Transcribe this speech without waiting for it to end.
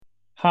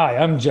Hi,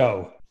 I'm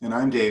Joe, And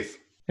I'm Dave.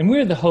 and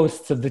we're the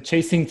hosts of the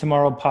Chasing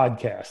Tomorrow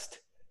podcast,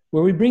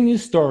 where we bring you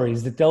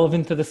stories that delve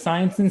into the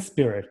science and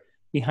spirit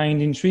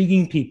behind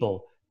intriguing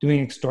people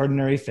doing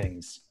extraordinary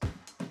things.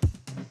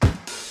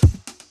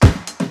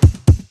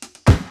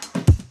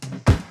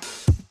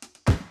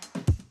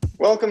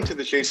 Welcome to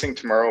the Chasing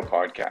Tomorrow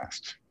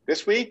podcast.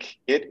 This week,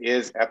 it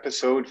is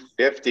episode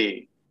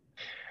 50.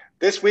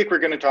 This week, we're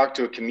going to talk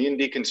to a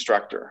community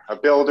constructor, a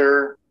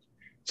builder,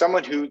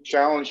 someone who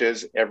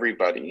challenges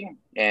everybody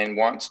and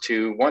wants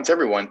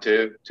everyone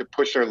to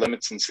push their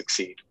limits and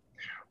succeed.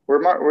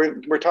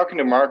 We're talking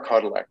to Mark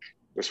Hodulek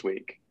this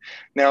week.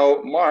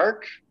 Now,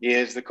 Mark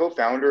is the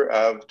co-founder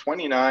of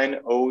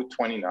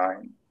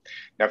 29029.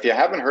 Now, if you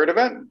haven't heard of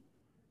it,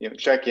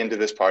 check into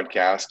this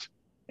podcast.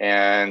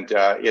 And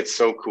it's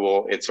so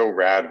cool. It's so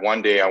rad.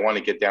 One day I want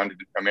to get down to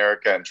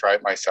America and try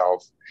it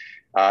myself.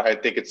 I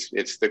think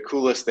it's the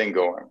coolest thing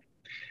going.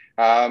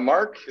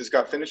 Mark has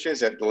got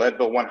finishes at the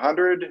Leadville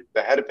 100,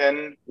 the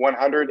Hennepin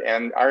 100,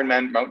 and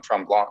Ironman Mount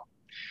Tremblant.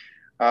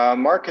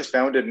 Mark has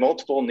founded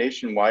multiple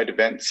nationwide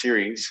event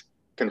series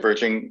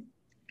converging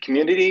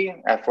community,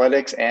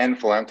 athletics, and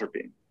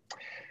philanthropy.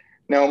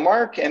 Now,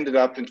 Mark ended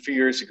up a few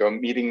years ago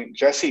meeting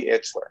Jesse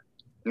Itzler.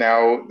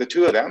 Now, the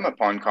two of them,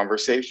 upon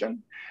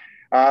conversation,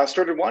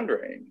 started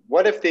wondering,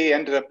 what if they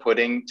ended up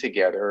putting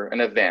together an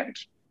event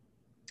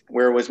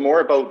where it was more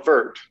about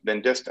vert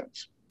than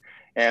distance?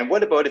 And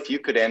what about if you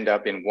could end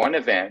up in one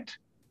event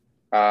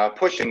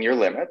pushing your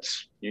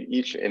limits?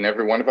 Each and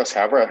every one of us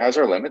has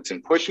our limits,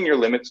 and pushing your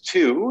limits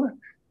to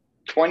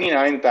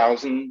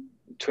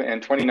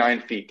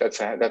 29,029 feet. That's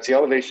the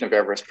elevation of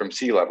Everest from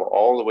sea level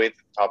all the way to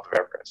the top of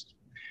Everest.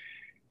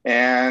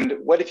 And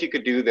what if you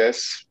could do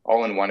this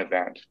all in one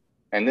event?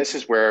 And this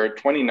is where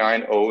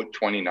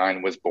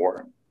 29029 was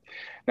born.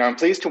 Now, I'm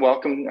pleased to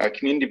welcome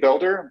community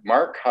builder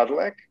Mark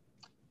Hodulek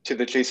to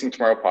the Chasing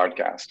Tomorrow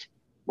podcast.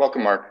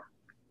 Welcome, Mark.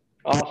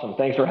 Awesome.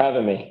 Thanks for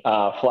having me.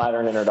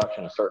 Flattering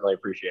introduction. Certainly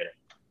appreciate it.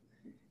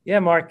 Yeah,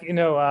 Mark,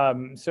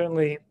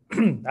 certainly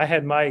I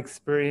had my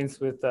experience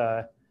with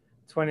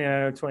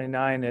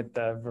 29029 at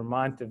the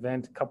Vermont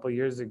event a couple of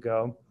years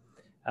ago.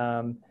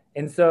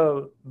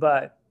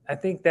 But I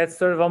think that's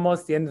sort of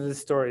almost the end of the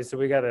story. So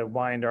we got to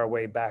wind our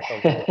way back a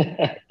little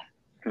bit.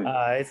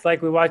 It's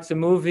like we watch a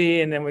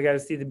movie and then we got to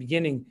see the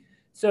beginning.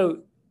 So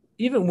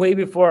even way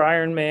before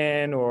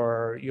Ironman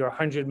or your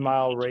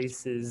 100-mile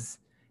races,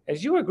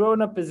 as you were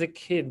growing up as a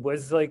kid, were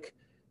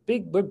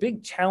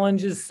big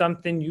challenges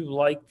something you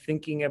liked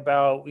thinking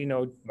about?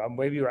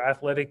 Maybe you were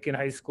athletic in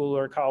high school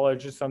or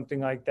college or something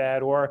like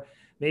that, or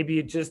maybe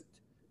you just,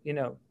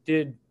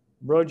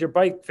 rode your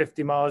bike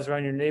 50 miles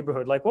around your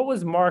neighborhood. Like, what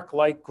was Mark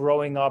like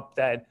growing up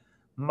that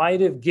might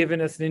have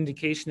given us an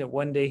indication that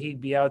one day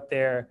he'd be out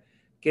there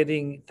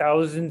getting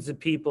thousands of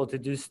people to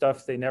do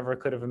stuff they never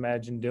could have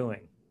imagined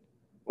doing?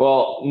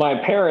 Well,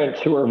 my parents,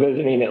 who are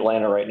visiting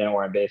Atlanta right now,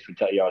 where I'm based, would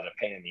tell you I was a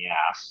pain in the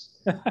ass.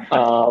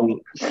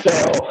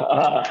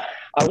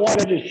 I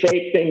wanted to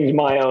shape things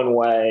my own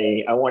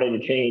way. I wanted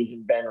to change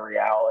and bend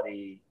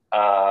reality.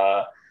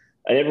 I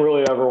didn't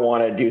really ever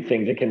want to do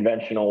things a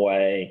conventional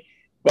way.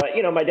 But,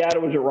 my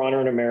dad was a runner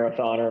and a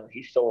marathoner.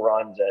 He still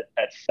runs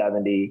at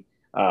 70,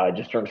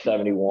 just turned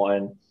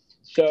 71.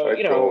 So,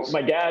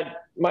 my dad,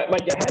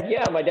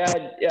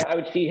 I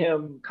would see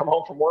him come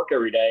home from work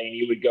every day and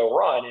he would go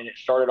run. And it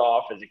started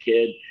off as a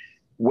kid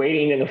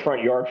waiting in the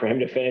front yard for him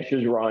to finish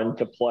his run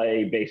to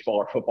play baseball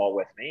or football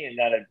with me. And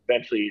that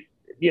eventually,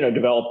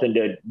 developed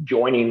into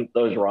joining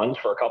those runs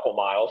for a couple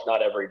miles,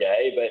 not every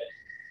day,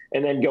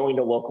 and then going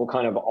to local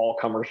kind of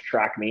all-comers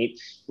track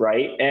meets,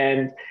 right?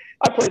 And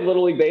I played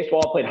Little League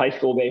baseball, I played high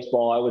school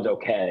baseball. I was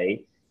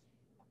okay,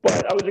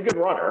 but I was a good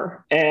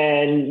runner.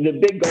 And the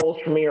big goals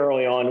for me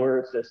early on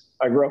were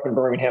I grew up in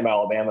Birmingham,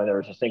 Alabama. There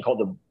was this thing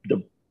called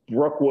the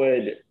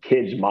Brookwood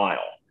Kids Mile.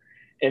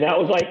 And that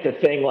was like the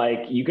thing,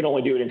 like you can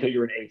only do it until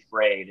you're in 8th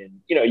grade. And,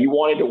 you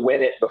wanted to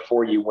win it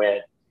before you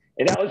went.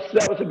 And that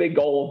was a big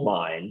goal of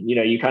mine.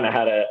 You kind of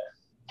had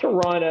to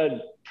run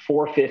a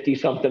 450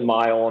 something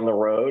mile on the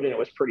road. And it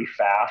was pretty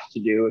fast to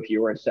do if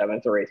you were in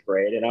 7th or 8th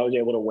grade. And I was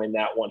able to win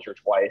that once or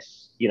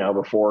twice,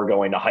 before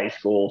going to high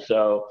school.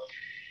 So,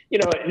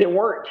 there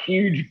weren't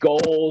huge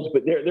goals,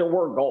 but there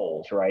were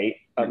goals, right?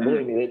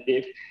 Believe me,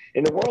 if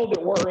in the world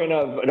that we're in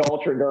of an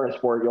ultra endurance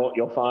sport,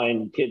 you'll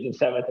find kids in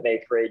 7th and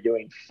 8th grade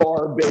doing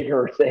far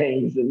bigger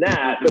things than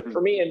that. But for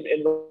me,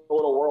 in the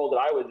little world that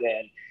I was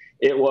in,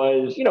 it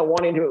was,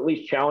 wanting to at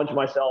least challenge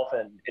myself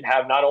and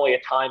have not only a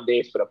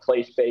time-based, but a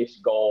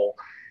place-based goal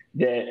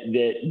that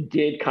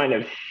did kind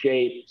of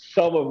shape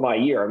some of my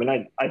year. I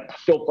mean, I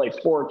still play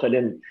sports. I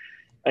didn't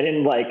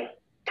like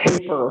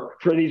taper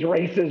for these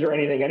races or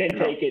anything. I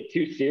didn't take it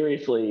too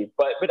seriously,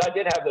 but I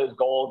did have those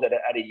goals at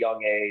a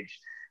young age,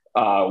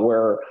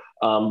 where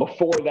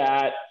before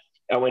that,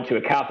 I went to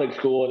a Catholic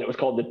school and it was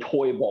called the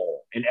Toy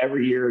Bowl. And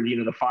every year,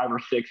 the 5 or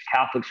 6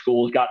 Catholic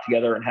schools got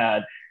together and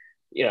had,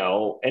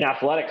 an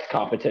athletics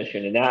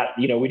competition. And that,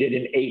 we did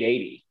an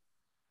 880,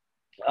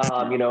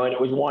 and it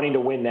was wanting to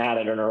win that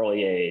at an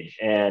early age.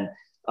 And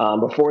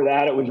Before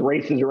that, it was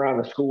races around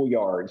the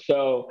schoolyard.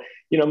 So,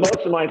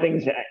 most of my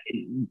things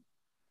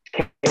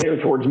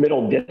catered towards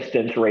middle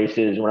distance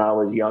races when I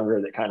was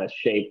younger that kind of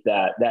shaped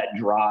that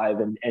drive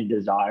and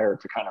desire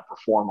to kind of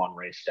perform on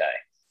race day.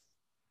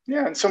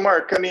 Yeah, and so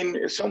Mark, I mean,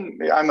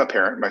 I'm a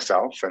parent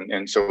myself,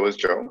 and so is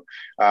Joe.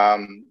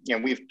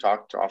 We've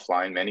talked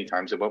offline many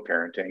times about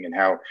parenting and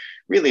how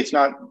really it's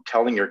not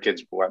telling your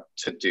kids what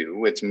to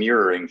do; it's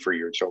mirroring for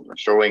your children,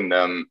 showing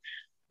them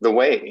the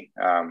way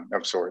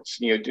of sorts.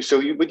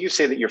 Would you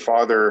say that your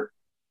father,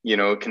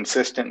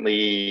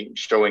 consistently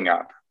showing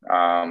up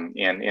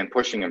and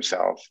pushing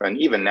himself, and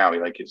even now,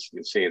 like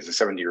you say, as a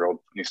 70-year-old,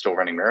 he's still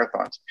running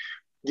marathons.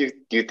 Do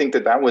you think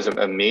that was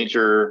a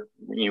major,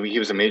 he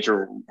was a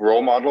major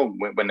role model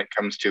when it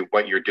comes to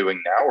what you're doing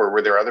now, or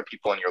were there other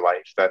people in your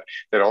life that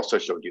also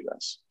showed you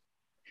this?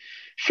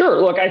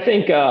 Sure. Look, I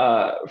think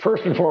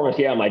first and foremost,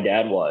 yeah, my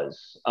dad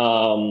was,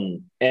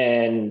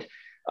 and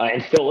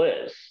still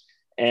is.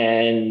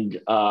 And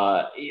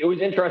it was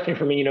interesting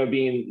for me,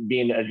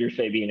 being as you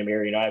say, being a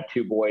married. I have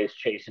two boys,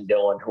 Chase and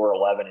Dylan, who are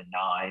 11 and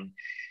 9.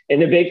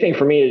 And the big thing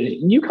for me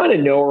is you kind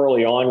of know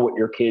early on what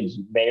your kids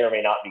may or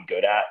may not be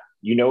good at.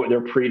 They're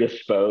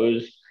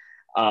predisposed,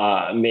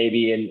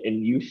 maybe,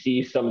 and you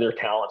see some of their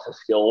talents and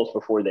skills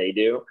before they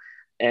do.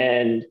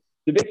 And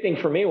the big thing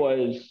for me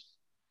was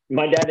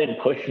my dad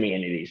didn't push me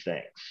into these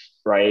things,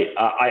 right?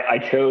 I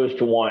chose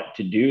to want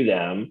to do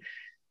them.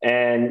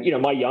 And,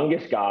 my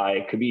youngest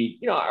guy could be,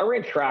 I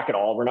ran track at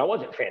Auburn. I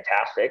wasn't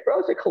fantastic, but I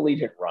was a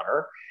collegiate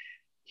runner.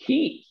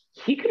 He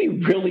could be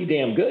really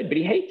damn good, but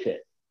he hates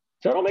it.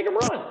 So I don't make him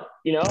run.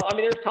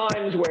 There's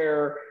times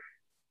where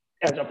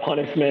as a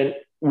punishment,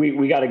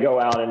 we got to go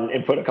out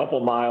and put a couple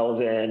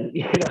miles in,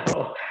 we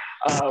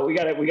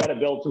got to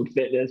build some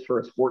fitness for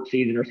a sports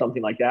season or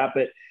something like that.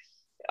 But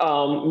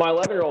my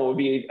 11-year-old would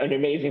be an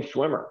amazing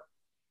swimmer.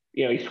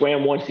 He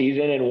swam one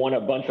season and won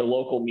a bunch of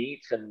local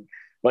meets and a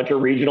bunch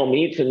of regional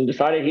meets and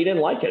decided he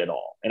didn't like it at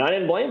all. And I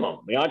didn't blame him.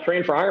 I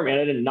trained for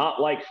Ironman. I did not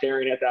like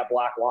staring at that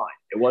black line.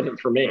 It wasn't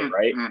for me,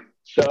 right? Mm-hmm.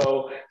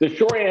 So the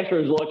short answer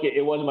is, look,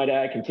 it wasn't my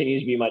dad,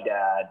 continues to be my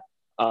dad.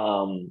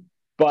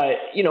 But,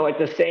 at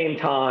the same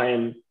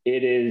time,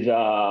 it is,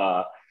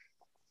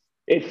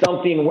 it's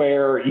something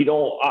where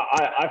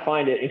I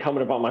find it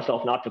incumbent upon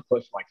myself not to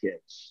push my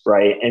kids,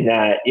 right? And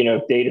that,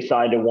 if they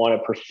decide to want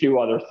to pursue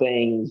other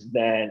things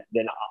then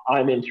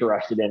I'm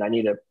interested in, I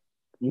need to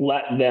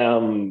let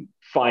them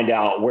find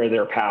out where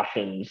their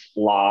passions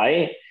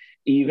lie,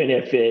 even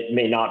if it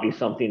may not be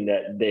something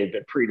that they've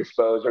been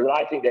predisposed or that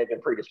I think they've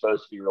been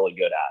predisposed to be really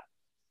good at.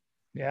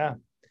 Yeah.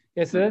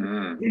 Yes,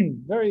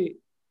 very,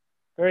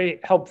 very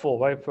helpful,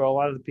 right, for a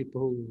lot of the people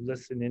who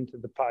listen into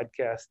the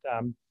podcast.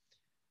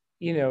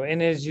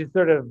 And as you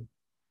sort of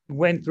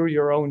went through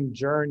your own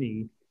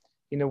journey,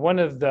 one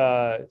of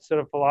the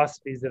sort of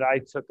philosophies that I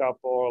took up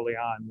early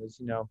on was,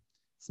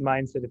 this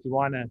mindset: if you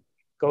want to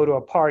go to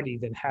a party,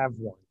 then have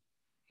one.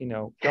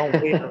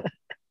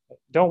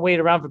 Don't wait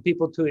around for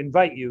people to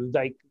invite you.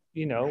 Like,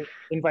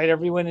 invite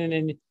everyone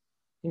in.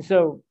 And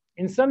so,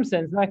 in some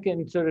sense, not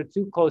getting sort of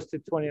too close to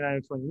 29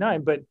 or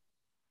 29, but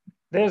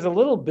there's a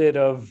little bit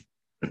of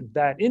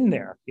that in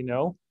there,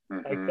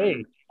 like,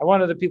 hey, I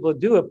want other people to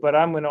do it, but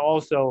I'm going to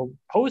also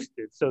post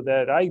it so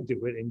that I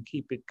do it and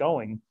keep it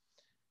going.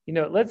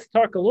 Let's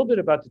talk a little bit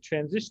about the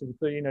transition.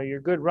 So, you're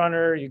a good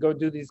runner, you go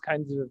do these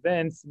kinds of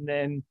events, and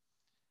then,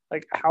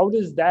 like, how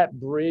does that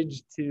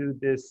bridge to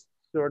this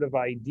sort of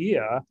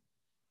idea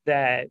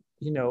that,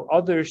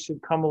 others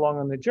should come along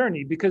on the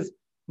journey? Because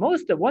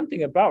one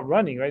thing about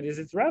running, right, is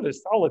it's rather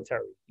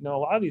solitary. A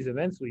lot of these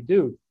events we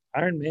do,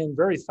 Ironman,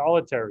 very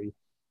solitary.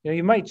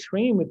 You might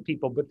train with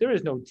people, but there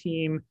is no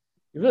team.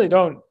 You really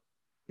don't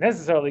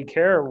necessarily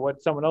care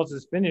what someone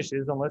else's finish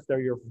is unless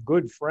they're your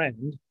good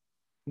friend.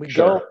 We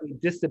go, we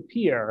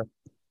disappear.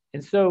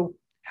 And so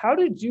how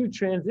did you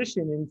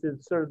transition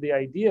into sort of the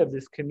idea of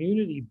this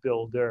community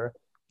builder,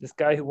 this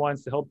guy who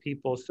wants to help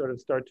people sort of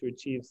start to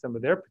achieve some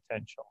of their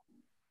potential?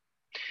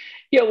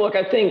 Yeah, look,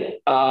 I think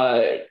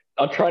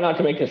I'll try not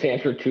to make this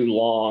answer too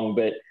long,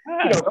 but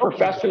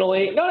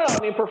professionally,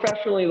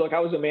 professionally, look, I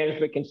was a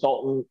management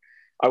consultant.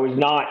 I was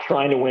not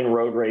trying to win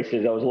road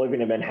races. I was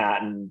living in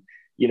Manhattan.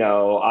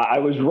 I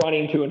was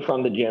running to and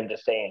from the gym to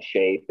stay in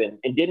shape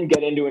and didn't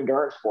get into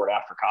endurance sport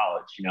after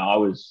college.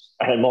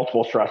 I had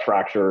multiple stress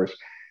fractures.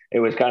 It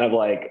was kind of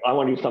like, I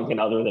want to do something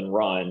other than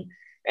run.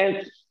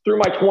 And through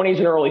my 20s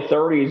and early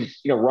 30s,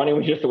 running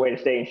was just a way to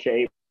stay in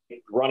shape,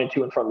 running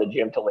to and from the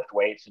gym to lift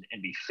weights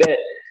and be fit.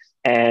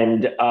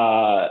 And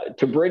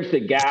to bridge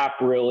the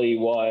gap really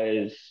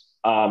was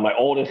my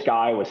oldest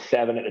guy was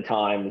 7 at the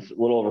time. It's a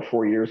little over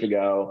 4 years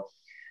ago.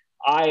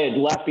 I had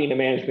left being a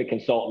management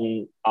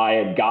consultant. I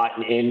had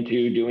gotten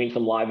into doing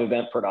some live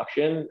event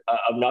production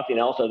of nothing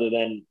else other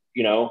than,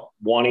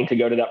 wanting to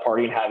go to that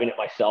party and having it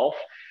myself.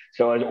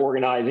 So I was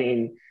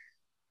organizing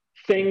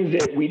things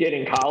that we did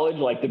in college,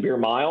 like the Beer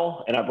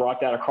Mile, and I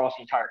brought that across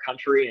the entire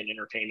country and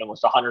entertained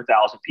almost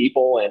 100,000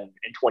 people in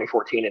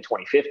 2014 and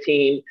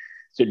 2015.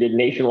 So did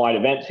nationwide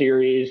event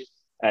series.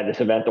 at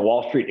this event, the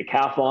Wall Street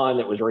Decathlon,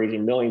 that was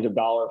raising millions of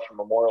dollars for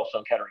Memorial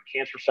Sloan Kettering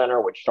Cancer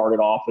Center, which started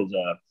off as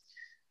a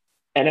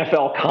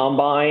NFL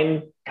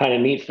combine, kind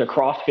of meets the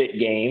CrossFit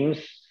Games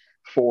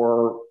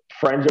for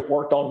friends that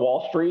worked on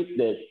Wall Street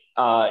that,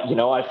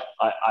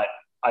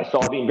 I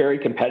saw being very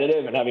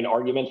competitive and having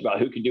arguments about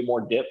who could do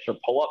more dips or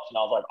pull-ups. And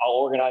I was like, I'll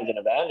organize an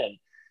event. And,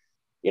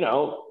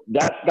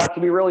 that got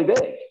to be really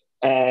big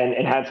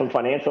and had some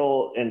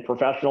financial and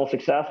professional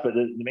success. But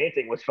the main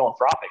thing was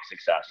philanthropic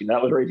success.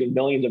 That was raising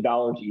millions of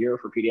dollars a year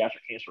for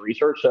pediatric cancer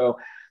research. So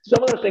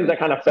some of those things I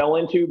kind of fell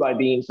into by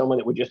being someone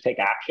that would just take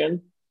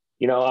action.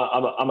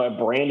 I'm a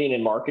branding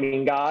and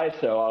marketing guy,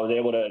 so I was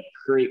able to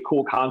create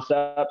cool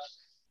concepts,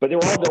 but they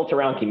were all built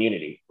around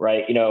community,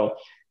 right?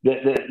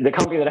 The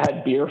company that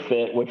had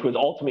BeerFit, which was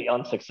ultimately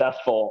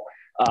unsuccessful,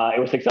 it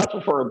was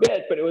successful for a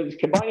bit, but it was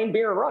combining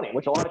beer and running,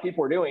 which a lot of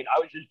people were doing. I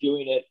was just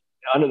doing it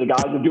under the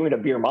guise of doing a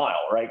beer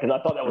mile, right? Because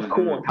I thought that was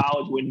cool in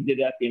college when you did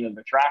it at the end of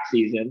the track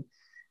season.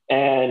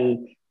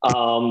 And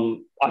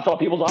I saw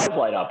people's eyes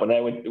light up when I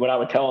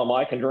would tell them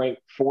I can drink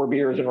 4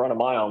 beers and run a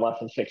mile in less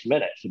than 6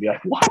 minutes. They'd be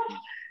like, what?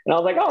 And I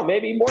was like, oh,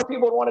 maybe more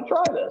people would want to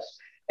try this.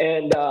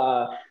 And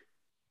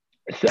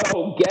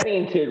so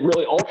getting to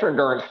really ultra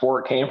endurance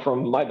sport came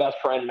from my best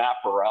friend, Matt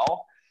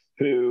Burrell,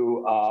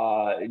 who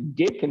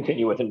did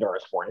continue with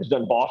endurance sport. He's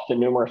done Boston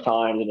numerous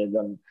times,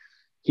 and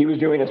he was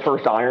doing his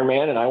first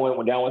Ironman, and I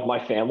went down with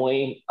my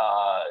family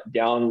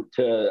down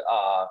to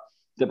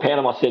the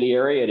Panama City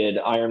area. I did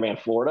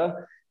Ironman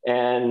Florida.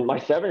 And my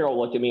 7-year-old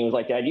looked at me and was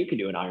like, Dad, you can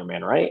do an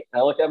Ironman, right?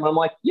 And I looked at him and I'm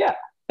like, yeah.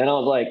 And I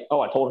was like,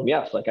 oh, I told him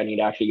yes, like I need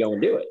to actually go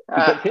and do it.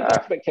 Because his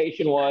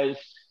expectation was,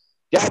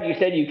 Dad, you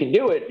said you can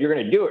do it. You're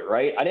going to do it,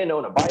 right? I didn't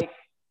own a bike.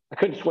 I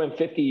couldn't swim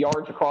 50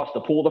 yards across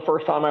the pool the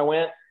first time I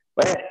went.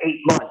 But I had 8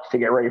 months to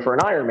get ready for an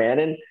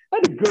Ironman. And I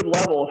had a good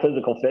level of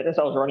physical fitness.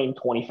 I was running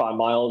 25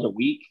 miles a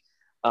week.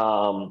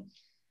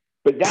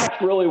 But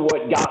that's really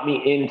what got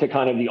me into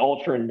kind of the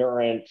ultra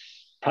endurance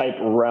type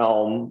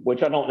realm,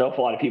 which I don't know if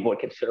a lot of people would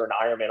consider an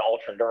Ironman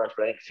ultra endurance,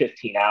 but I think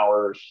 15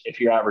 hours if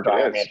you're average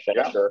Ironman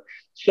finisher.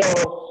 Yeah.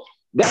 So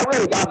that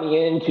really got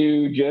me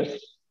into just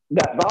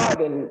that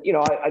vibe. And,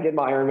 I did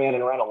my Ironman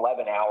in around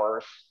 11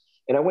 hours.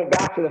 And I went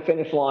back to the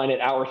finish line at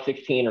hour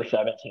 16 or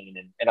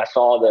 17. And I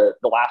saw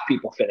the last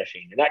people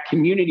finishing. And that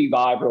community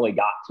vibe really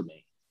got to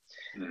me.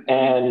 Mm-hmm.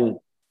 And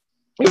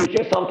it was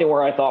just something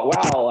where I thought,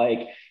 wow, like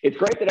it's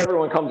great that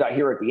everyone comes out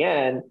here at the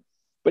end.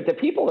 But the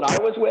people that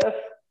I was with,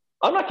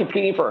 I'm not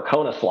competing for a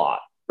Kona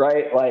slot,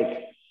 right? Like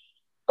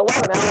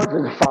 11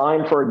 hours is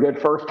fine for a good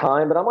first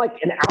time, but I'm like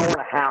an hour and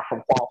a half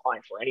from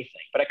qualifying for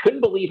anything. But I couldn't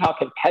believe how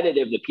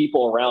competitive the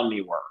people around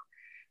me were.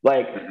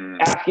 Like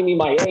asking me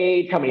my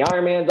age, how many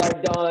Ironmans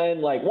I've done,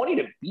 like wanting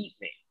to beat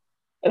me.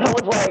 And I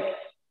was like,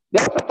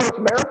 that was the first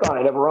marathon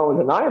I'd ever run was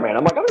an Ironman.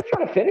 I'm like, I'm just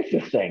trying to finish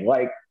this thing.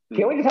 Like,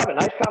 can't we just have a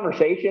nice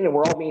conversation and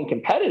we're all being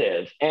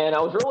competitive? And I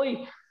was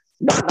really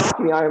not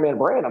knocking the Ironman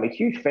brand. I'm a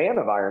huge fan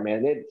of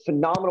Ironman. They had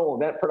phenomenal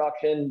event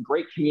production,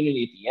 great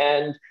community at the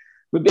end.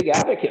 I'm a big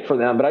advocate for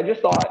them. But I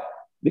just thought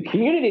the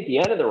community at the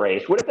end of the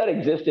race, what if that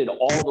existed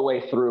all the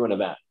way through an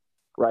event,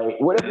 right?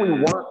 What if we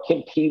weren't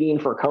competing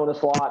for Kona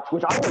slots,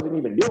 which I wasn't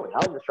even doing. I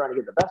was just trying to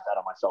get the best out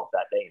of myself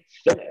that day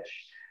and finish.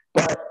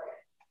 But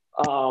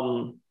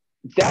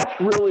that's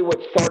really what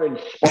started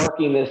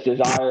sparking this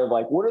desire of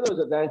like, what are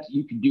those events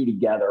you could do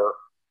together?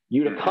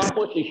 You'd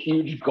accomplish a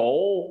huge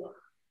goal,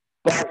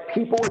 but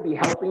people would be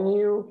helping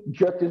you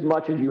just as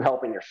much as you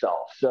helping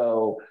yourself.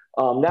 So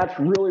that's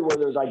really where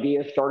those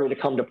ideas started to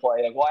come to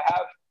play. Like, well, I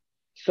have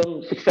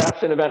some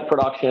success in event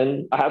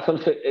production. I have some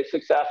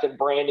success in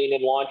branding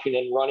and launching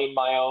and running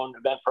my own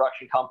event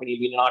production company,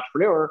 being an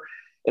entrepreneur.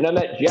 And I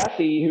met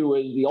Jesse, who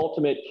was the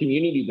ultimate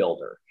community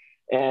builder.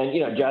 And,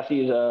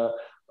 Jesse is a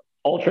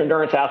ultra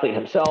endurance athlete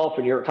himself,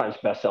 a New York Times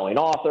bestselling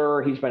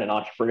author. He's been an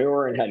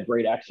entrepreneur and had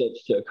great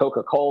exits to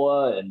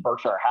Coca-Cola and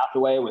Berkshire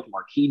Hathaway with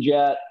Marquis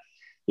Jet.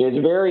 He's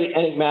a very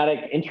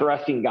enigmatic,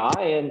 interesting guy.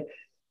 And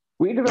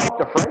we developed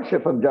a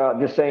friendship of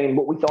just saying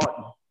what we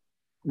thought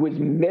was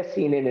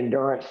missing in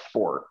endurance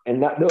sport.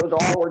 And those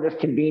all were just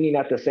convening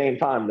at the same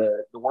time.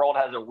 The world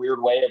has a weird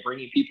way of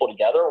bringing people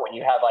together when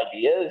you have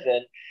ideas.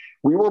 And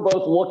we were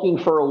both looking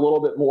for a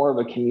little bit more of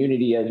a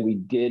community as we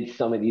did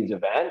some of these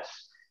events.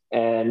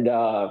 And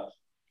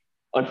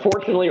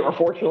unfortunately or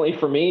fortunately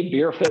for me,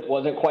 BeerFit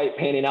wasn't quite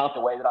panning out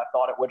the way that I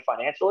thought it would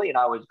financially. And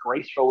I was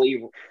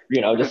gracefully,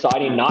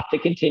 deciding not to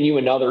continue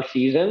another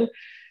season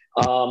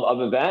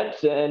of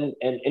events and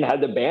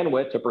had the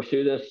bandwidth to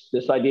pursue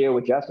this idea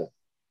with Jesse.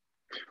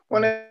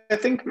 Well, I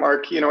think,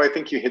 Mark, I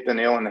think you hit the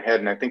nail on the head,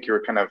 and I think you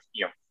were kind of,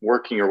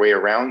 working your way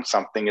around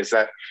something, is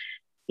that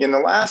in the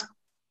last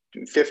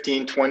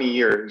 15, 20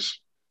 years,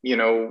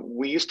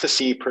 we used to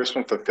see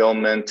personal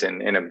fulfillment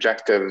and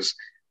objectives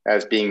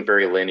as being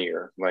very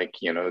linear, like,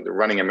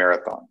 running a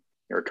marathon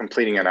or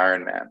completing an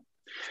Ironman.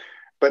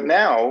 But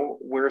now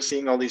we're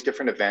seeing all these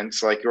different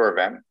events like your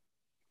event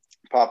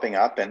popping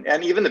up,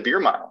 and even the beer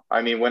mile.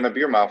 I mean, when the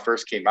beer mile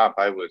first came up,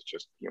 I was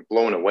just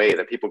blown away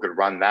that people could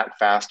run that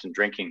fast and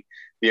drinking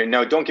beer.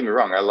 Now, don't get me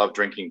wrong, I love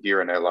drinking beer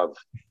and I love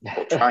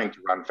trying to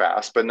run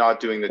fast, but not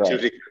doing the two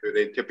together.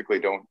 They typically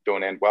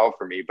don't end well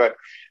for me. But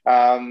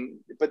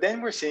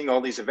then we're seeing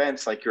all these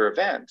events like your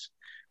event,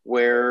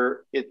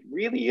 where it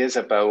really is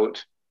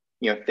about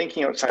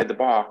thinking outside the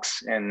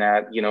box, and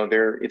that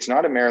it's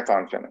not a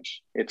marathon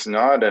finish, it's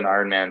not an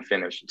Ironman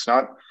finish, it's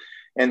not.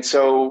 And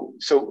so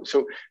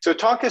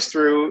talk us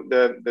through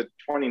the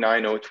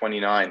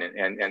 29029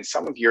 and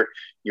some of your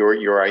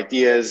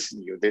ideas,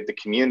 the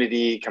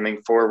community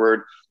coming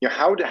forward.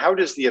 How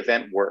does the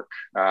event work?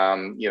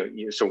 And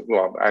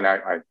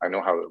I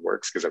know how it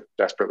works because I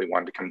desperately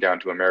wanted to come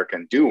down to America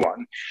and do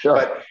one. Sure.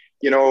 But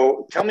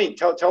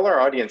tell our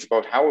audience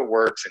about how it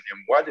works and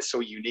what is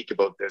so unique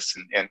about this,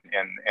 and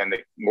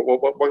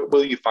what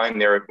will you find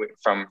there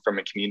from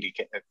a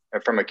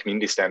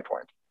community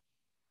standpoint?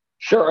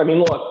 Sure. I mean,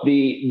 look,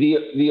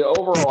 the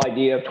overall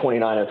idea of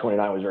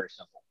 29029 was very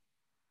simple.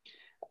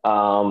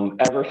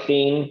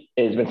 Everesting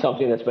has been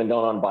something that's been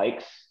done on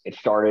bikes. It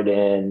started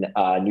in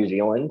New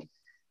Zealand,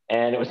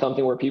 and it was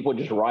something where people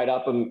just ride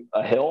up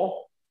a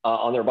hill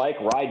on their bike,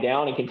 ride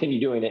down, and continue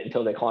doing it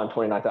until they climb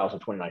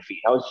 29,029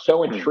 feet. I was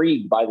so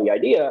intrigued by the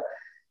idea,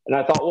 and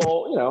I thought,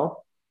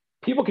 well,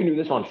 people can do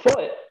this on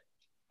foot,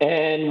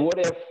 and what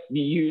if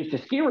you used a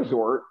ski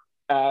resort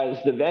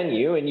as the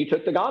venue and you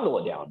took the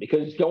gondola down?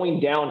 Because going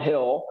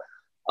downhill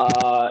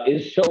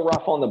is so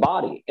rough on the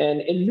body.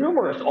 And in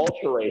numerous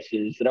ultra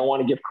races that I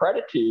want to give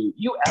credit to,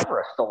 you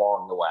Everest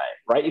along the way,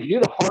 right? If you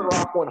do the Hard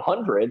Rock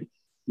 100,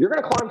 you're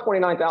going to climb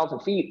 29,000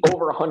 feet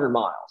over 100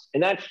 miles.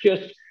 And that's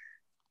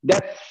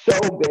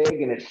so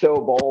big and it's so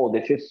bold.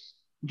 It's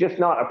just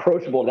not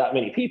approachable to that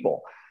many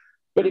people.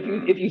 But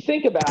if you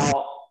think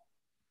about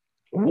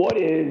what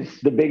is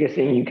the biggest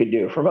thing you could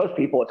do, for most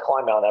people, it's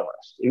climb Mount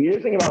Everest. If you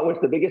just think about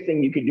what's the biggest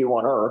thing you could do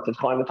on Earth, it's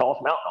climb the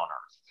tallest mountain on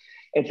Earth.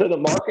 And so the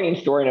marketing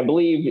story, and I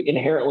believe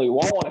inherently we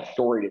all want a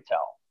story to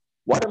tell.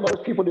 Why do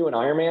most people do an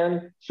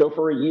Ironman? So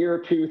for a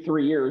year, 2,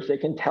 3 years, they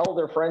can tell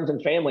their friends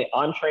and family,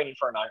 I'm training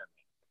for an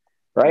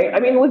Ironman, right? I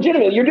mean,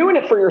 legitimately, you're doing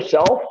it for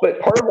yourself, but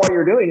part of why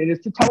you're doing it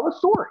is to tell the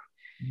story.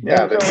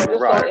 Yeah,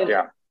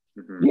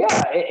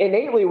 Yeah,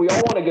 innately, we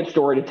all want a good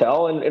story to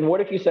tell. And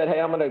what if you said,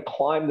 hey, I'm going to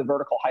climb the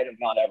vertical height of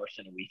Mount Everest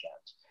in a weekend?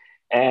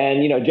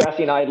 And,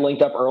 Jesse and I had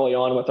linked up early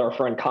on with our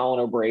friend Colin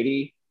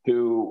O'Brady,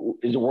 who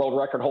is a world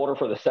record holder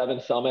for the 7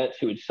 summits,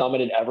 who had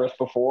summited Everest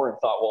before, and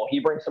thought, well,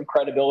 he brings some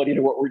credibility to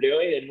what we're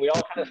doing. And we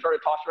all kind of started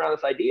tossing around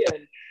this idea.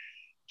 And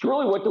it's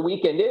really what the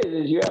weekend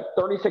is you have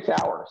 36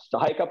 hours to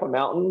hike up a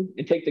mountain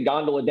and take the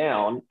gondola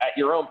down at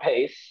your own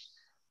pace.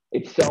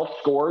 It's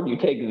self-scored. You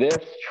take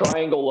this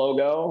triangle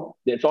logo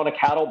that's on a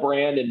cattle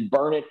brand and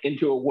burn it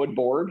into a wood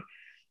board.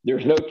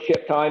 There's no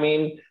chip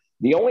timing.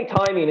 The only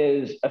timing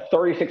is a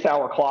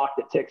 36-hour clock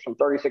that ticks from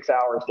 36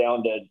 hours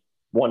down to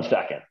 1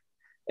 second.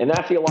 And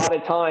that's the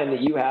allotted time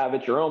that you have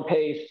at your own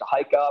pace to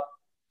hike up,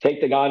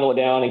 take the gondola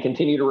down, and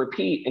continue to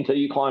repeat until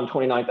you climb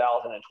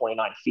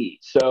 29,029 feet.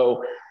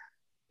 So,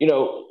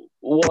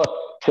 look,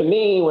 to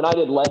me, when I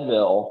did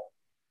Leadville,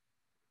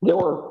 there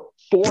were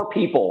 4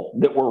 people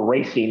that were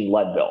racing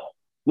Leadville.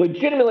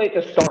 Legitimately at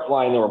the start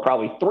line, there were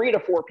probably 3 to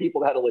 4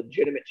 people that had a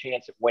legitimate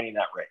chance of winning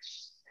that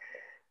race.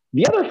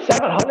 The other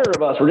 700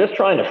 of us were just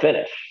trying to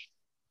finish.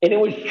 And it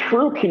was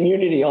true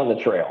community on the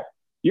trail.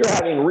 You're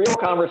having real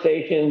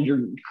conversations,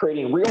 you're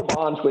creating real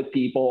bonds with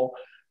people,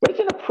 but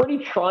it's in a pretty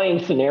trying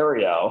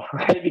scenario,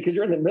 right? Because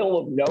you're in the middle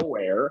of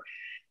nowhere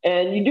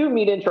and you do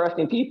meet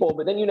interesting people,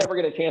 but then you never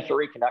get a chance to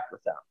reconnect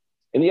with them.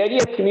 And the idea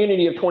of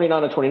community of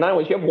 29029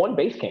 was you have one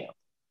base camp.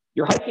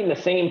 You're hiking the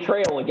same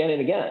trail again and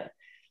again.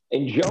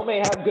 And Joe may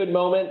have good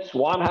moments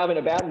while I'm having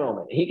a bad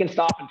moment. He can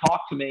stop and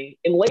talk to me.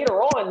 And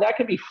later on, that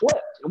can be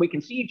flipped and we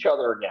can see each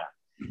other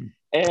again.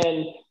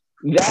 And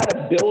that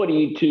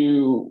ability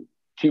to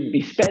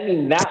be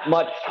spending that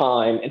much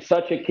time in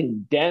such a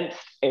condensed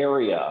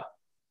area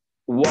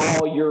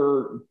while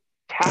you're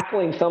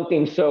tackling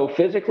something so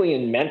physically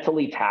and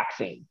mentally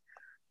taxing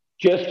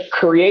just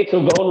creates a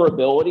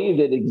vulnerability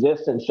that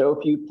exists in so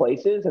few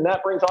places. And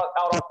that brings out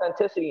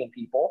authenticity in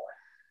people.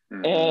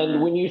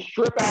 And when you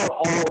strip out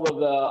all of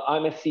the,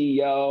 I'm a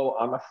CEO,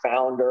 I'm a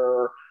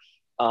founder,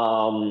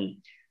 I'm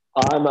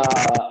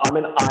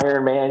an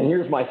Ironman,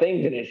 here's my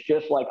things. And it's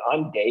just like,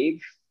 I'm Dave,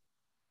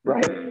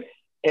 right?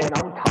 And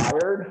I'm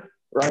tired,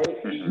 right?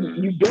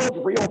 You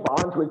build real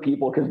bonds with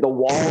people because the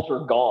walls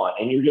are gone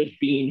and you're just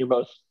being your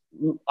most,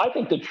 I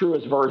think, the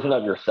truest version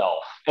of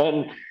yourself.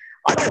 And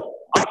I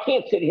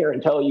can't sit here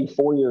and tell you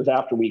 4 years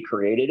after we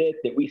created it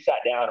that we sat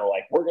down and were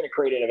like, we're going to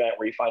create an event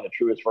where you find the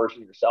truest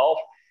version of yourself.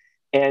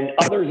 And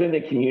others in the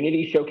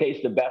community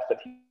showcase the best of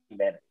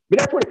humanity. But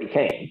that's what it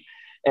became.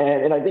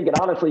 And I think it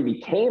honestly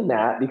became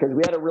that because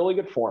we had a really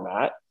good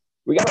format.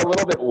 We got a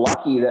little bit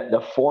lucky that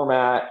the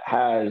format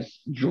has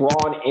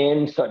drawn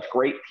in such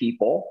great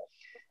people.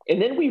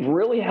 And then we've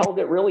really held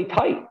it really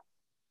tight.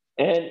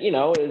 And,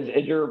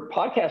 as your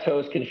podcast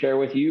host can share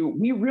with you,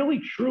 we really,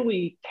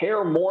 truly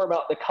care more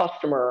about the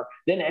customer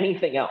than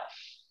anything else.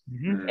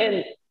 Mm-hmm.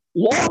 And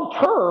long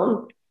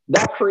term,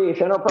 that creates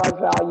enterprise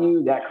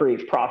value, that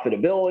creates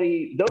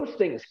profitability. Those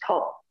things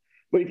come.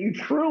 But if you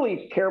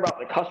truly care about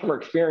the customer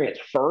experience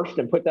first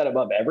and put that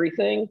above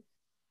everything,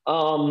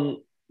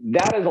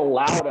 that has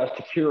allowed us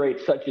to curate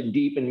such a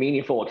deep and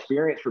meaningful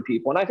experience for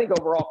people. And I think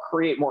overall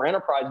create more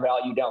enterprise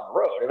value down the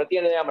road. And at the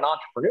end of the day, I'm an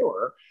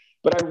entrepreneur,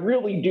 but I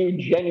really do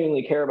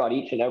genuinely care about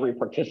each and every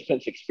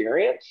participant's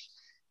experience.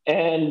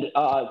 And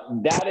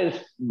that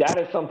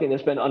is something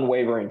that's been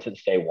unwavering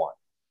since day one.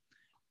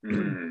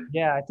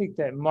 Yeah, I think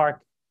that,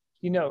 Mark,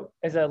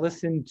 as I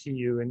listened to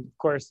you, and of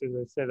course, as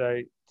I said,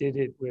 I did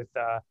it with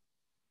a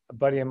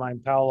buddy of mine,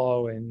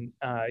 Paolo, and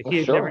he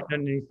had never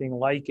done anything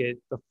like it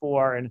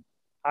before. And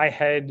I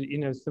had,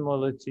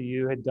 similar to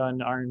you, had done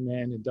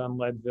Ironman, had done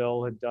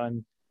Leadville, had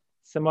done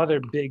some other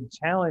big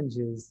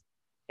challenges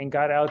and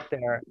got out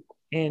there.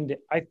 And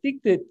I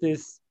think that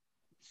this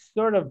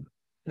sort of,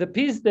 the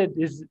piece that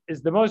is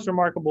the most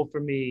remarkable for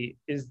me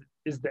is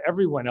the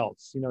everyone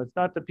else. It's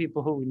not the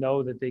people who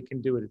know that they can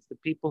do it. It's the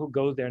people who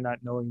go there not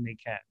knowing they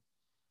can.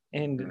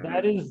 And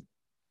that is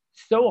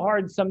so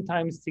hard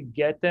sometimes to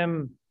get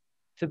them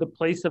to the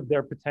place of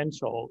their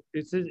potential.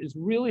 It's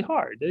really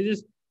hard.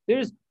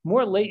 There's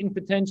more latent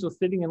potential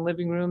sitting in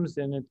living rooms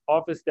and at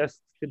office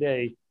desks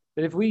today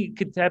that if we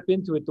could tap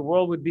into it, the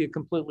world would be a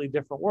completely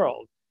different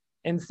world.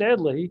 And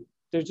sadly,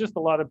 there's just a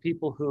lot of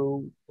people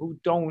who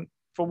don't,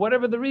 for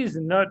whatever the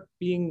reason, not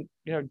being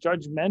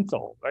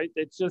judgmental, right?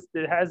 It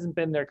hasn't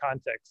been their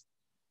context.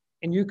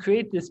 And you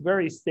create this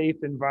very safe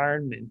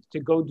environment to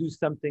go do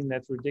something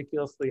that's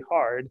ridiculously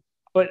hard,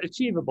 but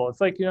achievable.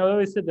 It's like, I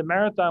always said the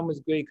marathon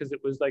was great because it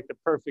was like the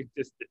perfect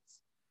distance,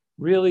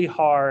 really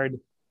hard,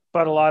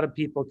 but a lot of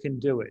people can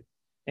do it.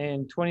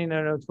 And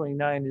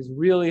 29.029 is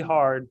really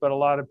hard, but a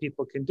lot of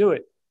people can do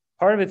it.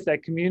 Part of it's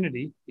that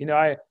community.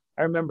 I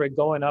remember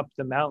going up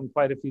the mountain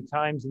quite a few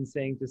times and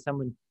saying to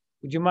someone,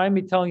 would you mind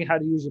me telling you how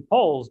to use your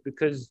poles?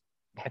 Because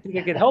I think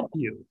I could help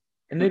you.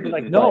 And they'd be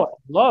like, no,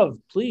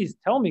 please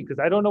tell me, because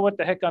I don't know what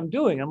the heck I'm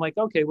doing. I'm like,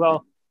 okay,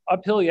 well,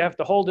 uphill, you have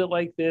to hold it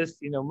like this,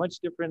 much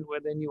different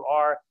than you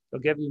are.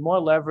 They'll give you more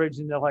leverage.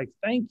 And they're like,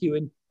 thank you.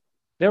 And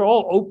they're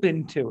all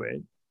open to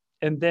it.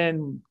 And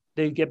then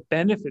they get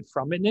benefit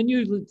from it. And then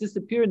you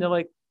disappear and they're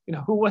like,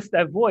 who was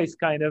that voice,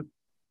 kind of,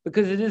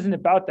 because it isn't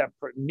about that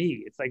for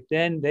me. It's like,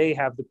 then they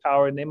have the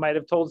power and they might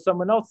have told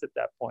someone else at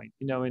that point,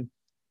 and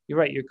you're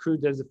right, your crew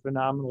does a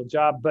phenomenal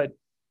job, but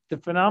the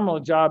phenomenal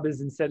job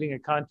is in setting a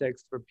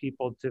context for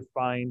people to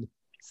find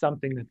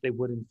something that they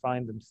wouldn't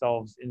find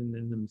themselves in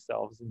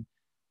themselves.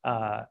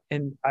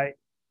 And I,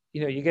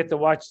 you get to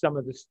watch some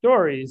of the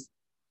stories,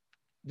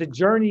 the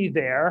journey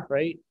there,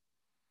 right?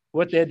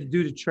 What they had to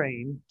do to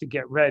train, to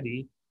get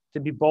ready, to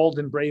be bold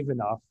and brave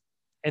enough,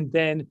 and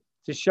then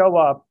to show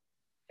up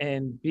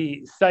and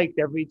be psyched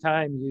every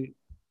time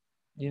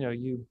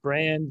you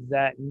brand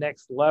that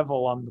next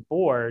level on the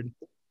board.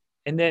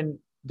 And then,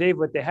 Dave,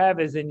 what they have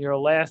is in your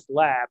last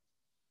lap,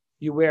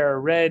 you wear a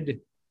red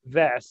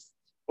vest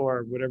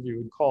or whatever you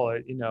would call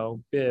it,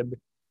 bib.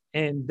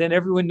 And then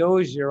everyone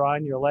knows you're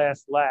on your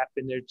last lap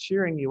and they're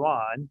cheering you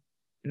on.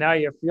 Now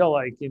you feel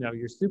like,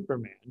 you're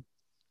Superman.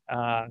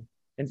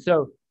 And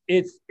so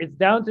it's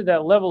down to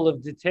that level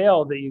of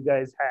detail that you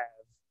guys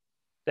have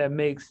that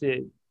makes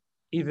it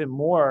even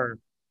more,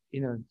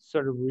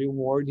 sort of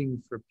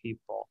rewarding for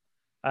people.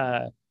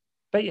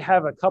 But you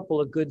have a couple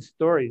of good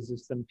stories of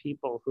some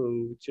people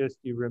who just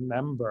you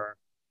remember,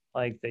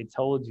 like they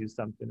told you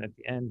something at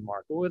the end,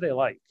 Mark. What were they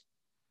like?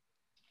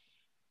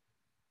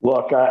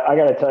 Look, I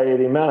got to tell you,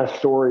 the amount of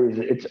stories,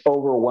 it's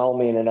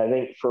overwhelming. And I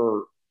think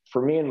for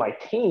me and my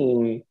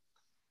team,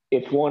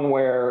 it's one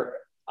where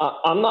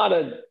I'm not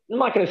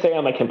going to say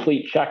I'm a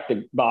complete check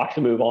the box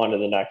and move on to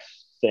the next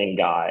thing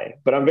guy,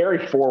 but I'm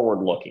very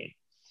forward looking.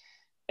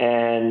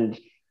 And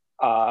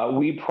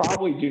we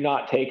probably do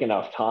not take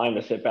enough time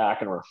to sit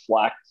back and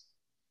reflect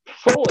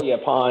fully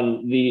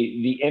upon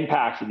the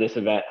impacts that this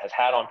event has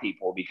had on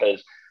people,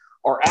 because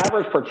our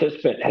average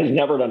participant has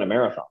never done a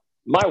marathon.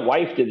 My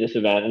wife did this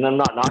event, and I'm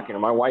not knocking her.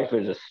 My wife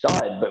is a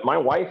stud, but my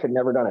wife had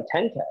never done a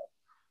 10K.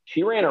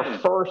 She ran her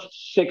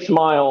first 6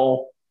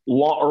 mile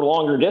or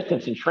longer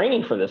distance in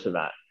training for this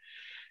event.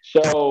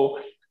 So,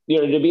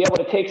 to be able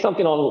to take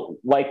something on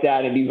like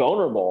that and be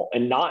vulnerable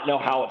and not know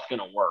how it's going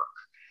to work.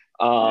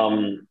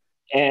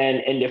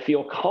 And to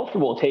feel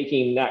comfortable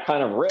taking that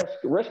kind of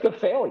risk of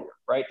failure,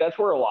 right? That's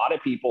where a lot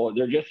of people,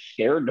 they're just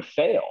scared to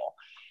fail.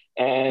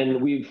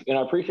 And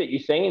I appreciate you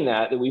saying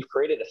that we've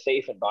created a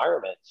safe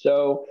environment.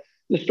 So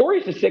the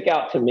stories that stick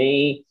out to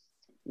me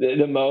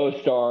the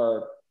most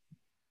are,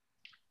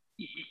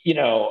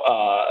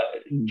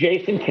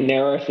 Jason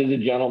Canaris is a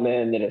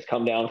gentleman that has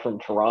come down from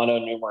Toronto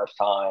numerous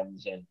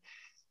times. And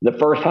the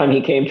first time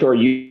he came to our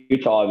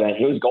Utah event,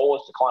 his goal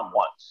was to climb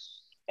once.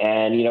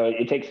 And,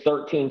 it takes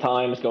 13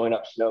 times going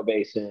up Snow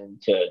Basin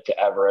to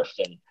Everest.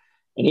 And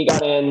he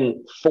got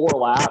in 4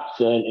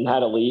 laps and had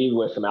to leave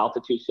with some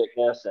altitude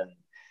sickness. And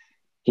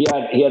he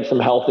had some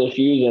health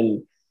issues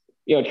and,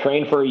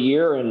 trained for a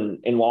year and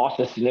lost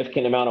a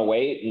significant amount of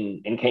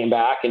weight and came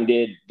back and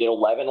did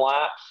 11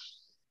 laps.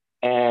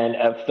 and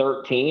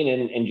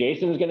F13, and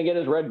Jason's going to get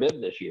his red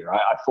bib this year.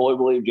 I fully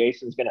believe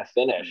Jason's going to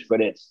finish,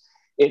 but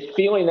it's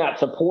feeling that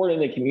support in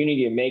the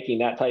community and making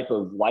that type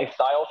of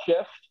lifestyle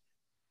shift,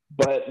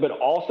 but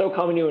also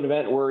coming to an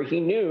event where he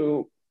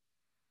knew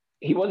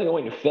he wasn't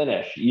going to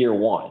finish year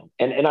one.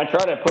 And I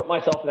try to put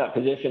myself in that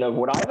position of,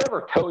 would I have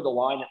ever towed the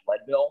line at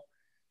Leadville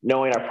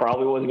knowing I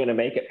probably wasn't going to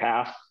make it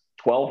past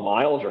 12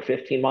 miles or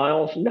 15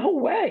 miles? No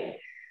way.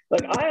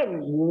 Like, I am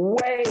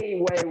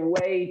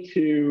way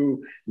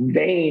too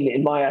vain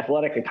in my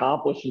athletic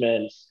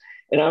accomplishments.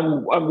 And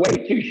I'm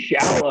way too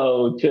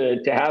shallow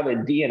to have a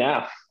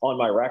DNF on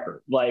my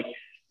record. Like,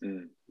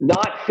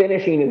 not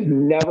finishing has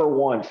never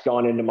once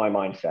gone into my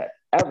mindset,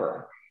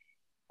 ever.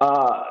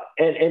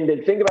 And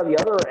to think about the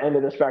other end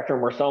of the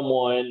spectrum, where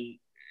someone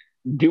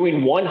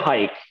doing one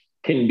hike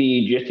can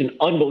be just an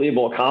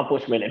unbelievable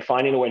accomplishment, and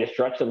finding a way to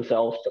stretch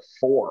themselves to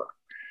 4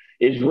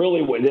 is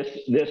really what this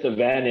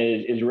event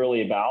is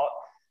really about.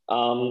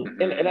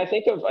 And I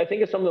think of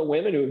some of the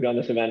women who have done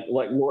this event,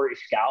 like Lori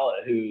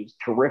Scala, who's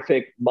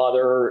terrific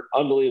mother,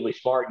 unbelievably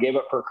smart, gave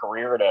up her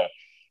career to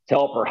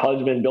help her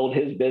husband build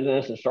his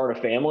business and start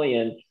a family.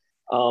 And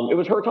it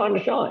was her time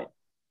to shine.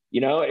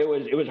 You know, it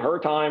was her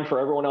time for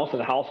everyone else in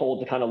the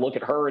household to kind of look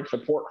at her and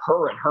support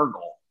her and her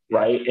goal,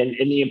 right? And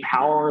the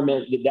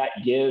empowerment that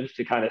gives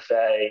to kind of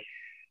say,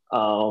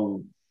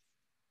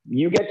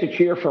 you get to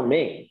cheer for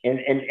me,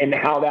 and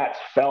how that's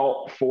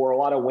felt for a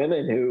lot of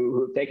women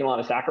who've taken a lot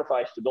of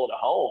sacrifice to build a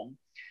home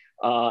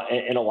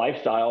and a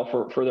lifestyle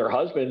for their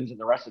husbands and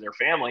the rest of their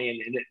family,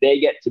 and they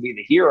get to be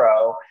the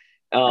hero.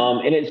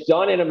 And it's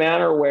done in a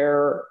manner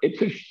where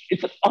it's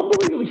an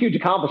unbelievably huge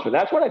accomplishment.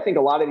 That's what I think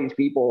a lot of these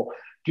people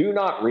do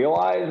not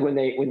realize when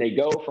they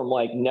go from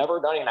like never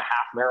done a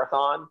half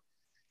marathon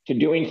to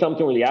doing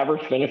something where the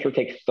average finisher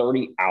takes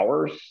 30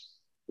 hours.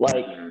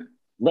 Like,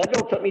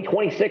 Leadville took me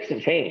 26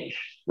 and change,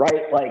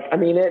 right? Like, I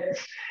mean, I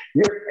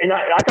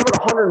covered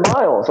 100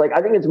 miles. Like,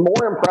 I think it's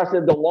more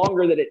impressive the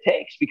longer that it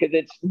takes, because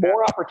it's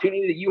more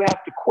opportunity that you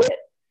have to quit.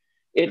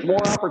 It's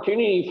more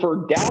opportunity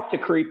for doubt to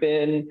creep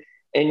in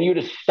and you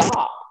to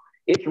stop.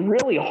 It's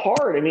really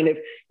hard. I mean,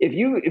 if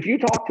you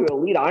talk to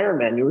elite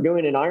Ironman, you were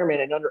doing an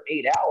Ironman in under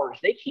 8 hours,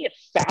 they can't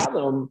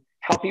fathom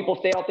how people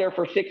stay out there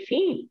for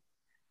 16.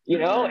 You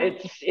know,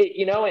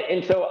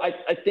 and so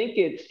I think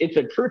it's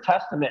a true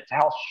testament to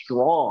how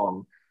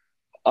strong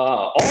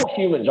all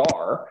humans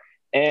are,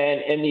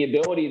 and the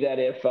ability that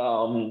if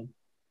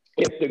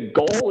the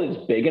goal is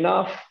big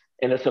enough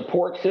and the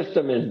support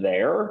system is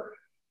there,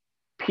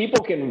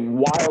 people can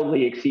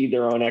wildly exceed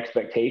their own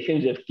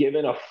expectations if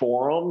given a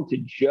forum to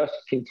just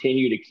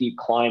continue to keep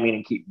climbing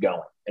and keep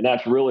going. And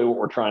that's really what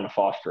we're trying to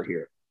foster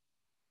here.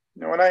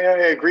 No, and I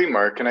agree,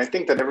 Mark. And I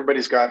think that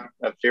everybody's got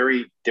a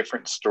very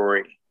different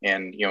story,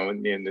 and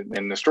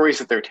and the stories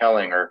that they're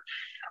telling are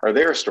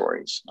their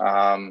stories.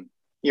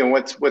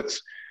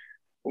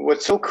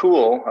 What's so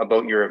cool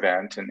about your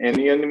event, and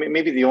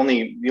maybe the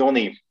only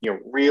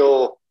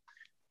real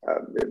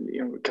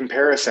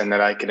comparison that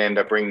I could end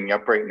up bringing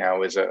up right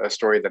now is a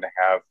story that I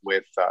have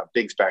with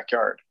Big's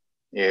Backyard.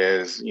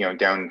 Is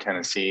down in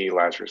Tennessee,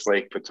 Lazarus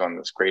Lake puts on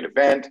this great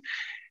event,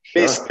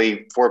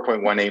 basically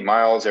 4.18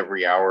 miles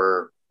every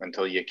hour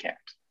until you can't.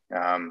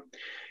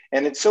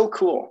 And it's so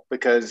cool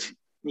because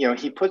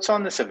he puts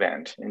on this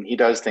event and he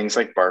does things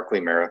like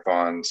Barkley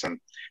marathons, and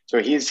so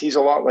he's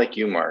a lot like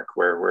you, Mark,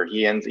 where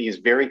he's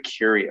very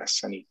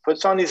curious, and he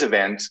puts on these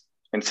events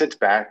and sits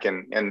back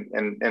and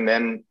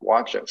then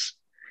watches.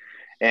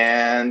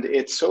 And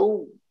it's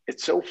so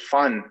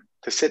fun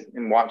to sit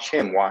and watch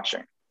him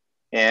watching.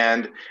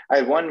 And I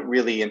had one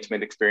really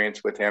intimate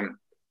experience with him.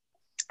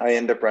 I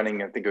ended up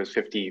running, I think it was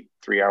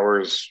 53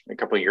 hours a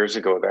couple of years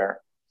ago there.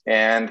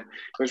 And it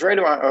was right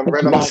on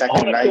the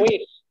second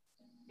night.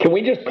 Can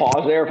we just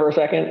pause there for a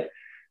second?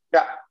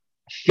 Yeah.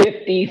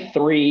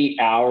 53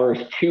 hours,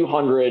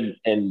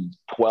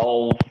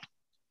 212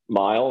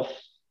 miles.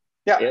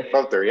 Yeah,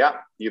 about there. Yeah,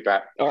 you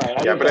bet. All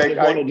right. I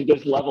wanted to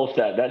just level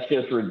set. That's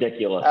just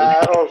ridiculous.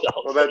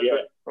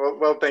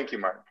 Well, thank you,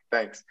 Mark.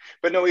 Thanks.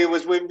 But no, it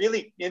was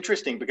really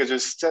interesting because it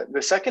was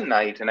the second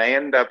night, and I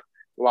ended up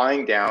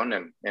lying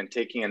down and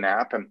taking a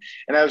nap. And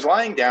I was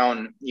lying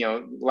down,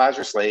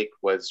 Lazarus Lake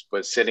was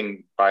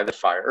sitting by the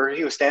fire, or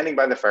he was standing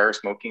by the fire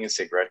smoking a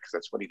cigarette, because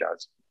that's what he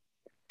does.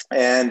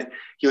 And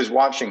he was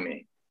watching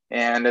me.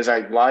 And as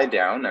I lie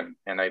down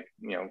and I,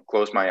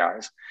 close my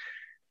eyes,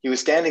 he was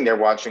standing there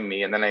watching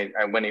me. And then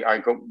when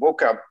I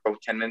woke up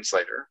about 10 minutes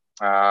later,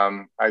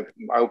 I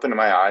opened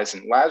my eyes,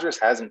 and Lazarus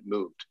hasn't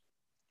moved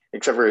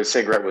except for his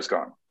cigarette was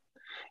gone.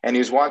 And he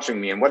was watching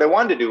me. And what I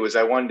wanted to do was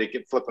I wanted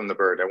to flip him the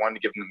bird. I wanted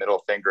to give him the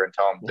middle finger and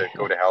tell him to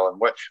go to hell.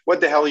 And what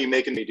the hell are you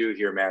making me do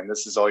here, man?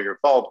 This is all your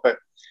fault. But,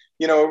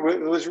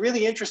 it was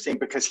really interesting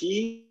because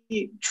he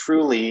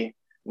truly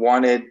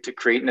wanted to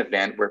create an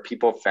event where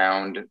people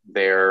found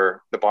the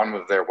bottom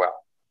of their well.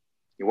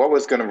 What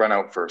was going to run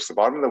out first? The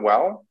bottom of the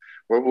well?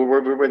 What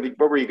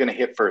were you going to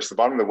hit first? The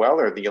bottom of the well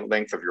or the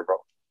length of your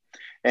rope?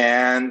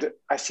 And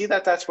I see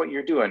that that's what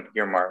you're doing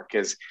here, Mark,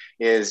 is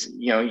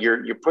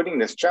you're putting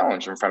this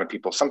challenge in front of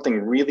people,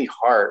 something really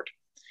hard.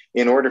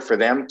 in order for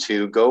them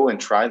to go and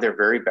try their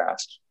very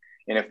best.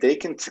 And if they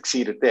can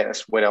succeed at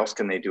this, what else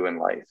can they do in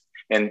life?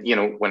 And,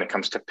 when it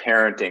comes to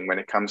parenting, when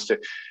it comes to,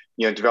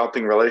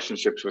 developing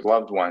relationships with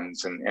loved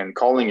ones and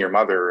calling your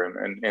mother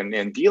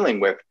and dealing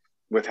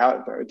with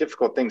how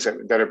difficult things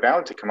that are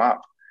bound to come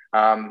up,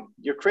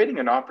 you're creating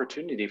an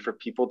opportunity for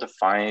people to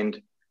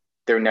find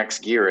their next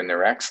gear and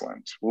their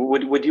excellence.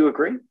 Would you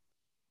agree?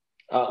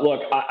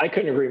 Look, I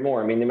couldn't agree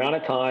more. I mean, the amount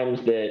of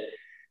times that,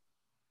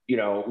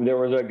 there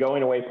was a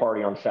going away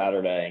party on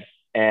Saturday,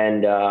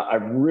 and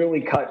I've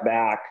really cut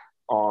back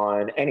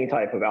on any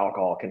type of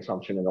alcohol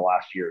consumption in the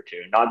last year or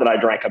two. Not that I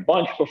drank a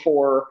bunch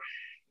before,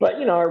 but,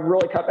 I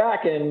really cut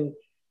back, and,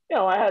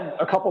 I had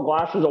a couple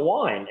glasses of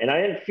wine, and I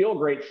didn't feel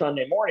great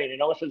Sunday morning.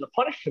 And almost as a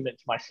punishment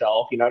to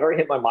myself, I'd already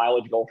hit my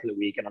mileage goal for the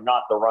week, and I'm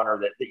not the runner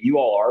that you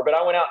all are, but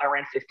I went out and I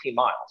ran 15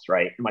 miles,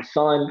 right? And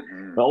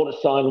my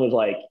oldest son was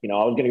like, I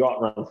was going to go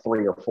out and run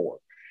 3 or 4,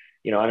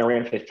 and I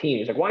ran 15.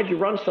 He's like, why'd you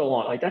run so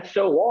long? Like, that's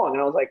so long.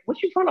 And I was like, once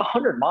you've run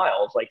 100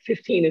 miles, like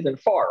 15 isn't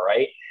far,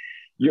 right?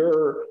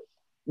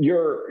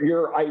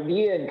 Your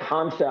idea and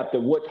concept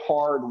of what's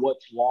hard,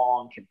 what's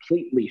long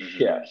completely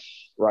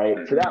shifts, right?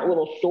 So that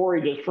little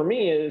story just for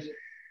me is,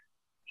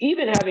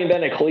 even having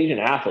been a collegiate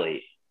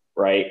athlete,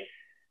 right?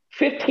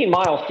 15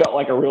 miles felt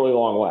like a really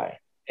long way.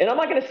 And I'm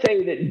not going to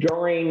say that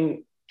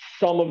during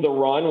some of the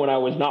run when I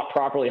was not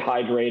properly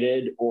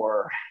hydrated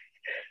or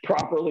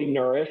properly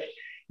nourished,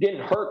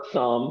 didn't hurt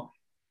some,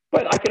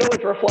 but I can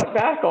always reflect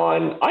back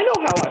on, I know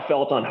how I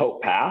felt on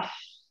Hope Pass,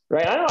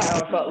 right? I know how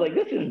I felt like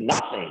this is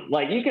nothing.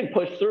 Like, you can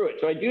push through it.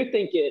 So I do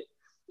think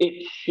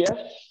it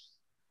shifts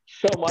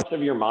so much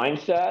of your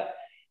mindset.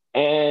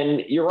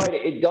 And you're right,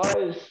 it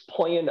does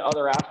play into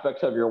other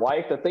aspects of your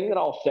life. The thing that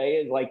I'll say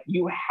is, like,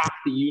 you have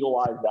to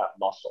utilize that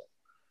muscle,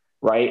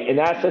 right? And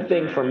that's the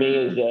thing for me,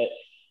 is that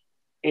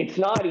it's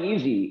not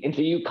easy. And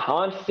so you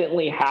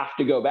constantly have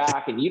to go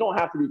back, and you don't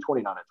have to do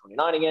 29 and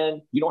 29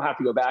 again. You don't have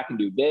to go back and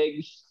do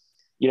bigs.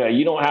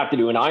 You don't have to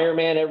do an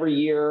Ironman every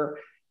year.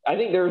 I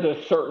think there's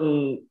a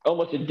certain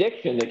almost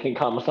addiction that can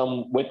come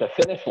some with the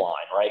finish line,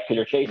 right? Because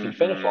you're chasing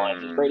finish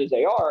lines, as great as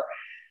they are.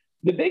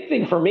 The big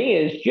thing for me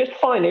is just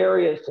find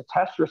areas to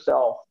test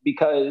yourself,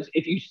 because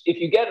if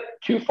you get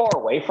too far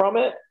away from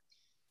it,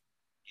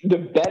 the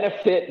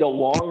benefit, the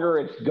longer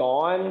it's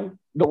gone,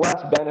 the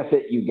less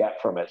benefit you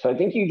get from it. So I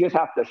think you just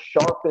have to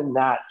sharpen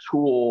that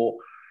tool,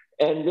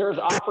 and there's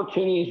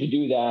opportunities to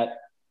do that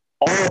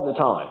all the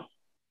time.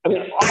 I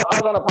mean, I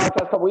was on a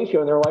podcast a couple weeks ago,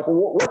 and they were like,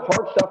 well, what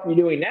hard stuff are you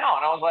doing now?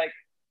 And I was like,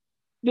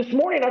 this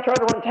morning I tried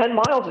to run 10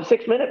 miles at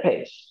 6-minute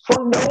pace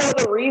for no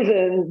other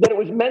reason than it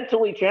was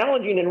mentally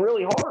challenging and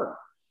really hard.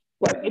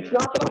 Like, it's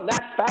not that I'm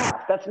that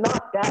fast. That's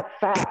not that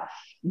fast.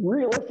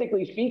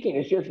 Realistically speaking,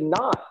 it's just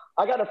not.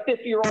 I got a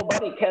 50-year-old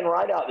buddy, Ken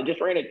Rideout, that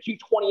just ran a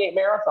 2:28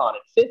 marathon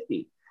at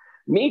 50.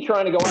 Me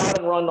trying to go out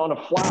and run on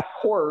a flat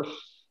course,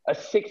 a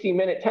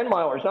 60-minute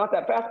 10-miler is not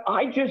that fast.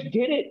 I just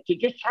did it to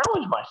just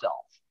challenge myself.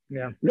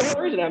 Yeah. No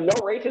reason. I have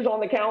no races on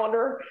the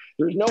calendar.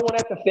 There's no one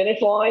at the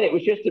finish line. It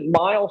was just at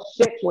mile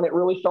 6 when it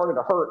really started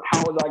to hurt.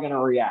 How was I going to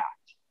react?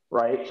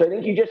 Right. So I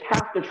think you just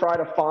have to try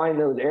to find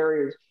those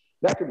areas.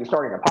 That could be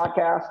starting a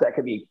podcast. That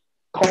could be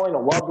calling a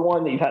loved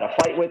one that you've had a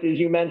fight with, as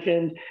you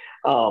mentioned.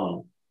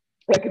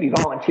 That could be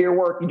volunteer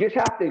work. You just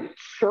have to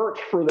search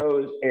for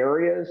those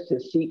areas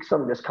to seek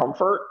some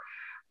discomfort,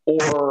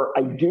 or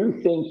I do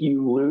think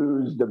you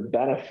lose the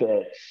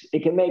benefits.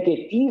 It can make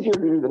it easier to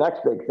do the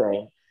next big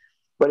thing.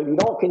 But if you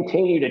don't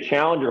continue to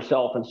challenge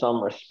yourself in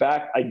some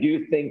respect, I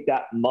do think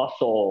that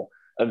muscle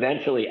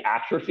eventually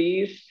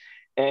atrophies,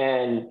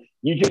 and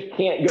you just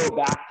can't go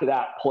back to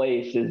that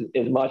place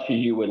as much as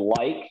you would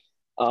like.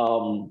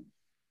 So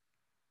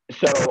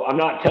I'm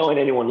not telling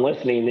anyone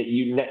listening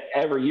that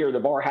every year the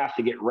bar has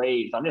to get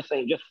raised. I'm just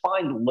saying, just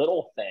find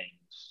little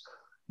things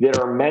that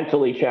are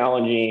mentally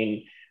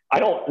challenging. I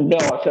don't know.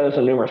 I've said this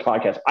on numerous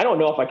podcasts. I don't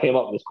know if I came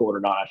up with this quote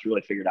or not. I should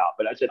really figure it out.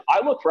 But I said, I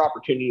look for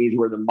opportunities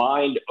where the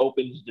mind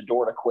opens the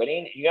door to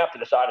quitting. And you have to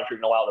decide if you're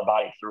going to allow the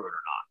body through it or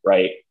not,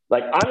 right?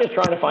 Like, I'm just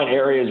trying to find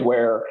areas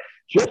where,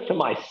 just to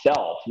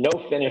myself, no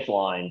finish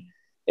line,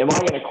 am I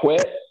going to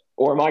quit,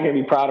 or am I going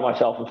to be proud of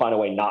myself and find a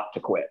way not to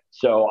quit?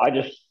 So I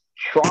just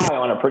try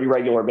on a pretty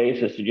regular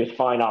basis to just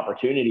find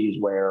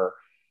opportunities where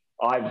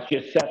I've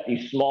just set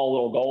these small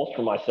little goals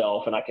for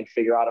myself, and I can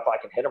figure out if I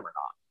can hit them or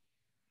not.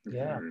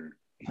 Yeah.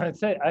 I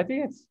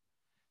think it's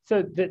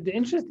so. The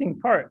interesting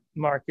part,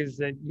 Mark, is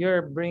that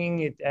you're bringing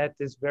it at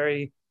this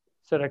very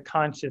sort of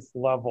conscious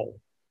level.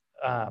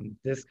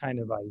 This kind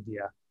of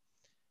idea.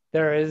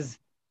 There is.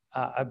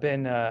 I've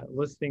been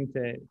listening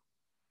to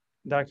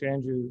Dr.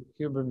 Andrew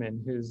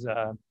Huberman,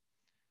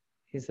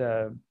 he's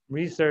a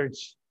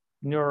research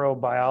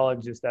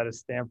neurobiologist out of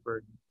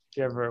Stanford. If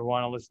you ever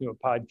want to listen to a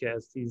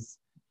podcast, he's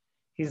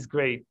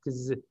great,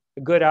 because it's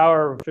a good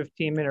hour,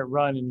 15-minute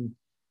run, and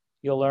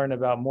you'll learn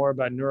more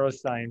about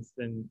neuroscience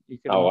than you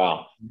can. Oh,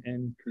 wow.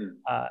 And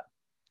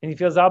he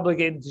feels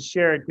obligated to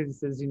share it, because he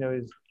says,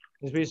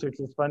 his research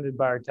is funded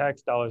by our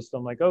tax dollars. So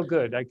I'm like, oh,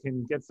 good, I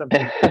can get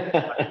something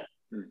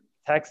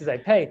taxes I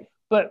pay.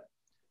 But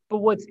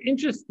what's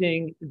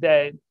interesting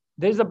that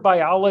there's a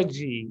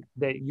biology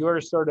that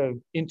you're sort of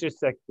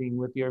intersecting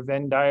with your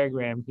Venn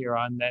diagram here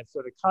on that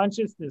sort of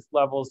consciousness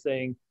level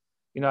saying,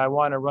 I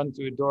want to run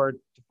through a door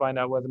to find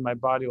out whether my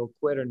body will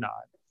quit or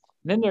not.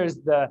 And then there's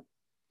the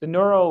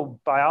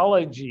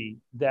neurobiology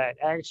that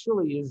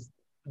actually is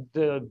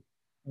the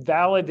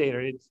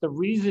validator. It's the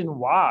reason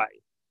why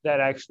that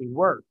actually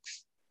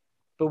works.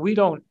 But we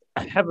don't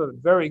have a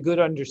very good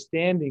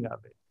understanding of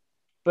it.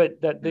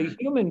 But that the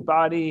human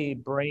body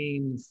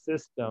brain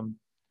system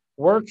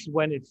works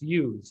when it's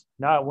used,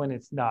 not when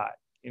it's not.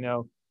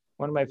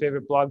 One of my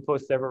favorite blog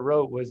posts I ever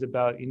wrote was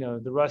about,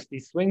 the rusty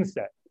swing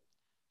set.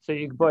 So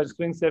you bought a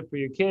swing set for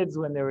your kids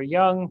when they were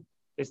young,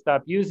 they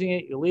stopped using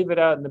it, you leave it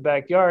out in the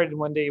backyard, and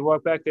one day you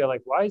walk back there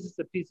like, why is this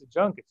a piece of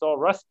junk? It's all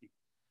rusty.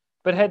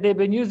 But had they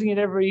been using it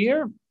every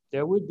year,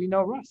 there would be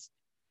no rust.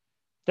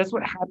 That's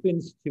what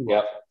happens to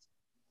us.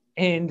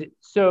 And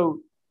so,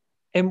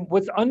 and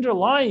what's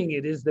underlying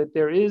it is that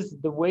there is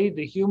the way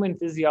the human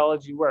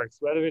physiology works,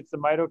 whether it's the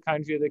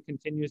mitochondria that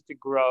continues to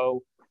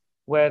grow,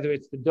 whether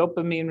it's the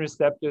dopamine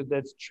receptor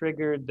that's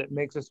triggered that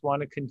makes us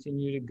want to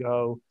continue to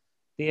go,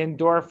 the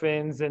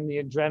endorphins and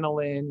the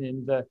adrenaline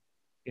and the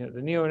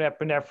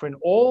norepinephrine,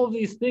 all of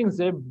these things,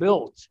 they're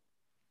built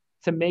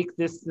to make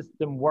this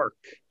system work.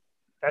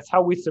 That's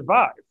how we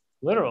survive,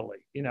 literally,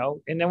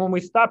 And then when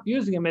we stop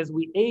using them as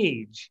we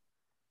age,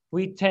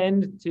 we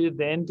tend to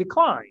then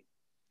decline.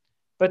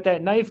 But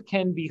that knife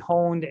can be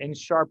honed and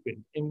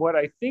sharpened. And what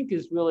I think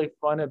is really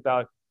fun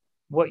about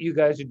what you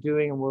guys are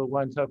doing, and we'll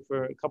want to talk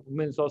for a couple of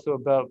minutes also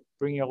about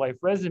Bring Your Life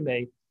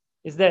Resume,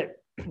 is that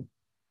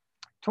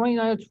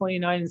 29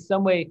 in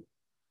some way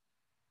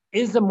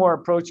is a more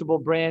approachable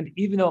brand,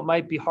 even though it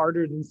might be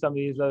harder than some of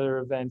these other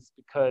events,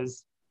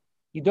 because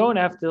you don't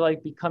have to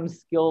become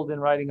skilled in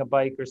riding a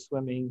bike or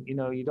swimming.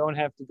 You don't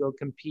have to go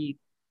compete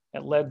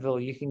at Leadville.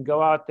 You can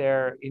go out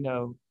there,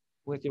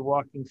 with your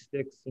walking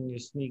sticks and your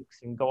sneaks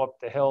and go up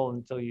the hill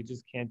until you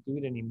just can't do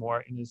it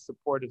anymore in a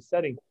supportive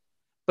setting.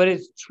 But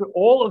it's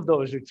all of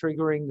those are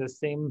triggering the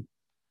same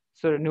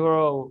sort of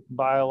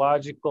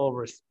neurobiological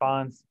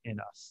response in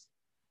us,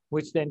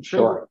 which then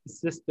triggers the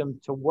system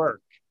to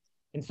work.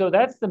 And so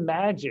that's the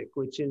magic,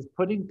 which is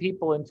putting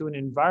people into an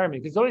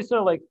environment. Because it's always sort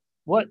of like,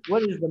 what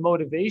is the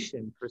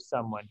motivation for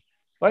someone?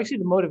 Well, actually,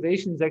 the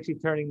motivation is actually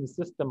turning the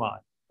system on.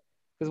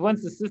 Because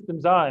once the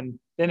system's on,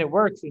 then it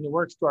works, and it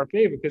works to our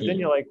favor. Because then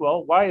you're like,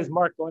 well, why is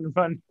Mark going to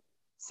run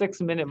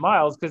 6-minute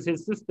miles? Because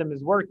his system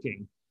is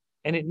working,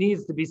 and it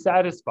needs to be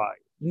satisfied.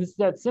 And it's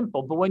that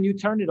simple. But when you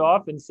turn it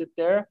off and sit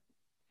there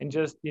and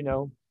just,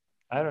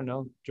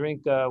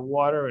 drink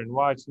water and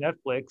watch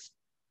Netflix,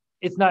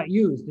 it's not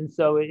used. And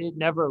so it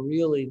never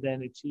really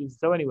then achieves.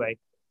 So anyway,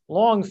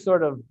 long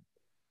sort of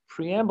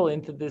preamble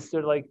into this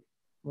sort of like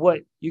what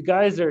you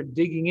guys are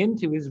digging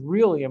into is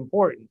really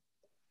important.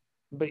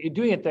 But you're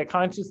doing it at that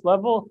conscious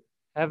level,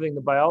 having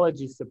the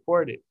biology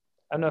support it.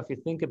 I don't know if you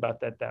think about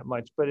that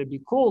much, but it'd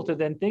be cool to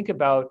then think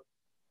about,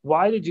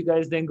 why did you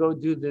guys then go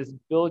do this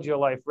Build Your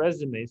Life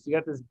Resume? So you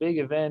got this big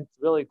event,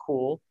 really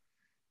cool.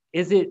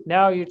 Is it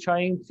now you're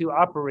trying to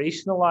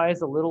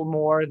operationalize a little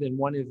more than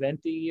one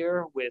event a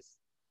year, with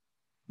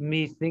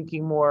me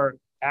thinking more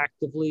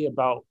actively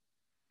about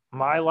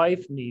my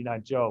life? Me,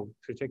 not Joe,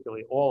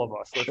 particularly, all of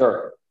us.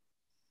 Sure.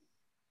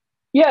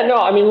 Yeah, no,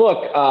 I mean,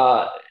 look,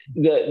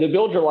 the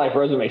Build Your Life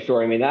Resume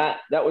story, I mean,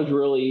 that was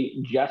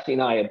really, Jesse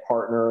and I had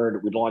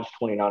partnered. We'd launched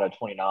 29 of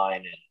 29.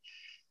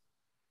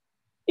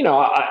 And,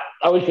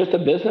 I was just a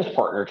business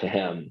partner to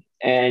him.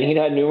 And he'd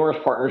had numerous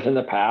partners in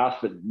the past,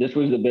 but this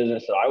was the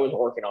business that I was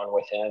working on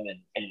with him.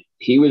 And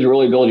he was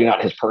really building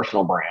out his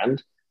personal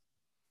brand,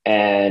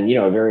 and,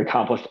 a very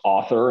accomplished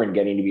author, and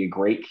getting to be a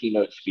great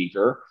keynote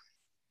speaker.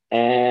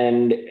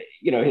 And,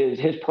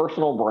 his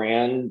personal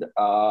brand,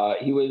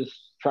 he was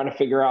trying to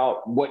figure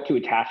out what to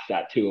attach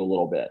that to a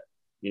little bit.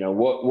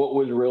 What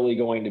was really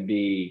going to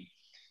be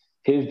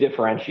his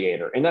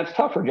differentiator. And that's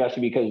tough for Jesse,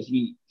 because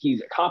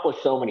he's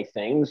accomplished so many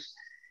things,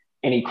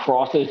 and he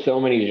crosses so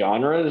many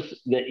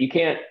genres that you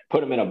can't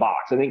put him in a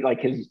box. I think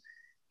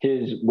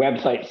his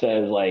website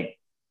says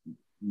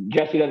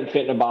Jesse doesn't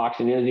fit in a box,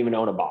 and he doesn't even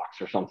own a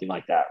box or something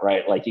like that,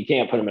 right? You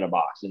can't put him in a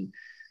box. And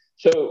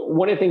so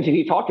one of the things that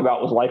he talked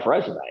about was life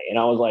resume. And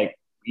I was like,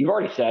 you've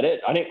already said it.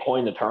 I didn't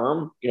coin the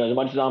term, as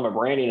much as I'm a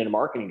branding and a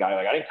marketing guy,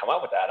 I didn't come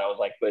up with that. I was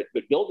like, but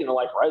building a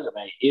life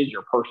resume is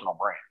your personal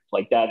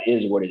brand. That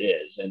is what it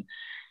is. And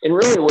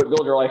really what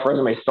Build Your Life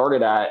Resume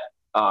started at,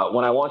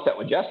 when I launched that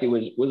with Jesse,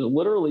 was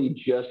literally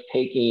just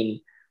taking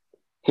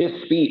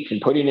his speech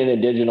and putting it in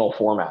a digital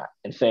format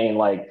and saying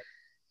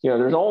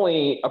there's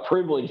only a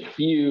privileged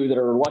few that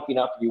are lucky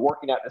enough to be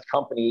working at this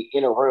company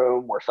in a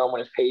room where someone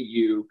has paid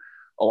you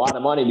a lot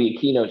of money to be a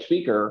keynote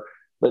speaker,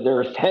 but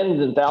there's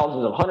tens and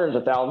thousands of hundreds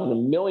of thousands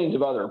and millions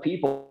of other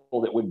people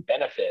that would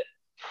benefit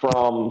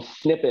from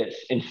snippets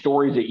and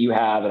stories that you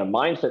have and a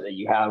mindset that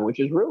you have, which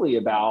is really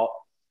about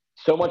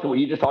so much of what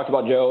you just talked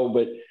about, Joe,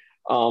 but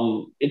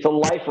it's a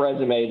life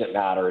resume that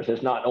matters.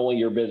 It's not only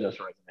your business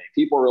resume.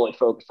 People are really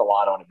focused a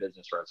lot on a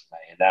business resume,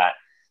 and that,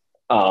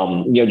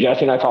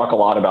 Jesse and I talk a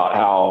lot about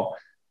how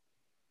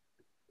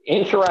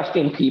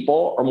interesting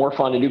people are more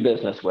fun to do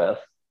business with.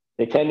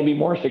 They tend to be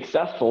more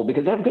successful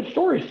because they have good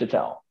stories to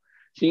tell.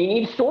 So you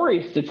need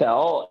stories to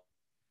tell.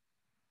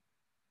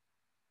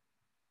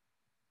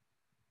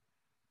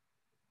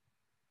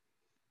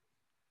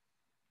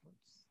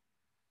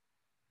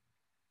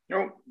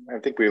 No, I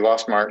think we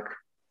lost Mark.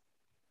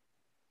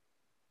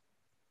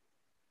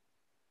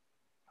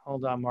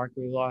 Hold on, Mark.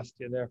 We lost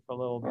you there for a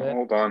little bit.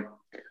 Hold on.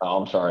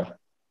 Oh, I'm sorry.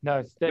 No,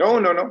 it's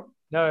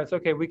No, it's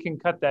okay. We can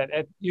cut that.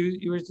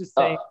 You were just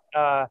saying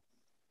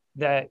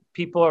that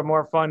people are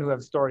more fun who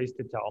have stories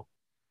to tell.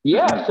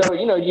 Yeah. So,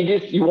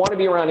 you want to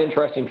be around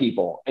interesting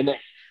people. And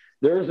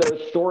there's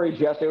those stories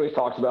Jesse always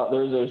talks about.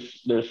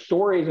 There's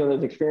stories and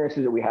those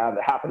experiences that we have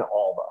that happen to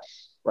all of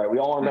us, right? We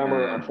all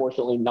remember,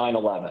 unfortunately,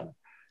 9/11,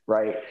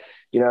 right?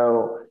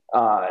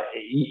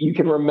 You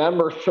can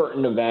remember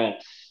certain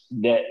events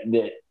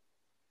that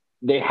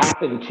they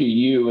happen to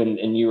you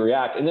and you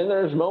react. And then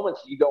there's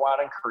moments that you go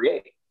out and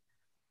create.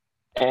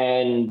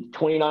 And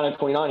 29 and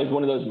 29 is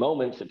one of those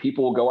moments that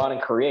people will go out and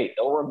create.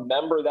 They'll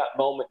remember that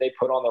moment they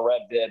put on the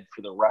red bib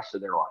for the rest of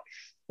their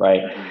life,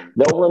 right?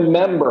 They'll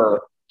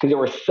remember because they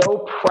were so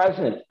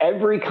present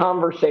every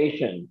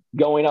conversation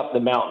going up the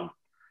mountain,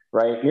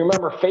 right? You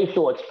remember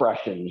facial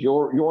expressions.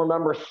 You'll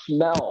remember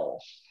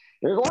smells.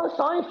 There's a lot of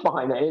science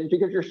behind that. And it's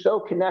because you're so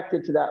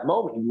connected to that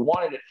moment. You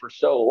wanted it for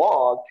so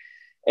long.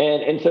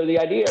 And so the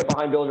idea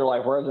behind Build Your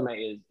Life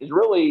Resume is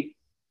really,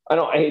 I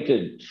hate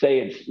to say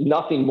it's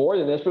nothing more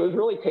than this, but it was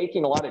really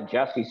taking a lot of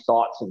Jesse's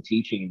thoughts and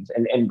teachings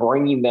and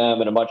bringing them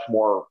in a much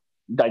more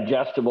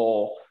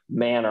digestible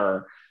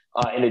manner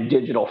in a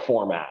digital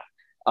format.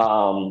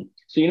 So,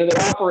 they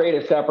operate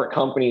as separate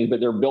companies, but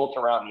they're built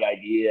around the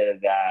idea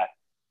that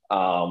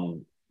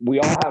we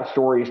all have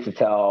stories to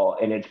tell,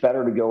 and it's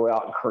better to go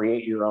out and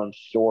create your own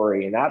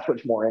story. And that's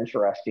what's more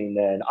interesting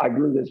than I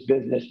grew this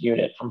business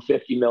unit from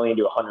 50 million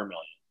to 100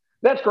 million.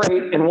 That's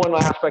great in one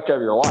aspect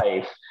of your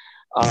life.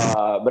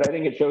 But I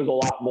think it shows a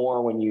lot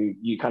more when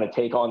you kind of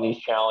take on these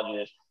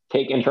challenges,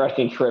 take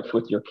interesting trips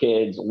with your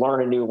kids,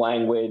 learn a new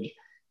language.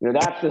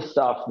 That's the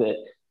stuff that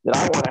I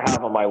want to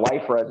have on my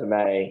life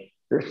resume.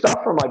 There's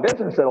stuff from my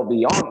business that'll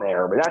be on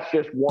there, but that's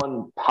just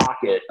one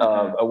pocket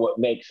of what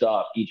makes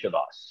up each of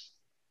us.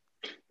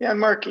 Yeah,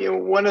 Mark,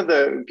 one of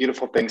the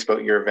beautiful things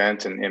about your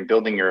event and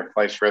building your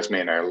life's resume,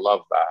 and I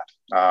love that,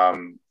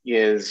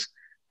 is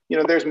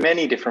there's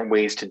many different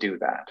ways to do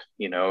that,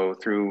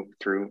 through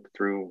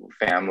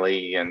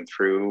family and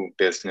through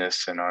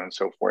business and on and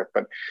so forth.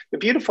 But the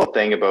beautiful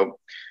thing about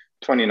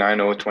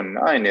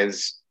 29029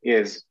 is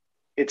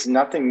it's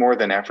nothing more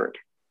than effort.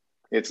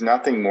 It's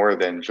nothing more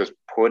than just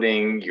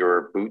putting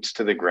your boots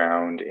to the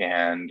ground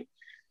and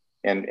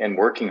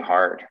working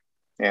hard.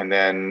 And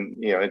then,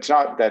 it's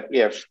not that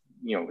if,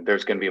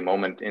 there's going to be a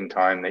moment in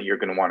time that you're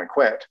going to want to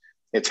quit.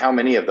 It's how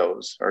many of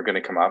those are going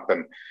to come up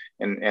and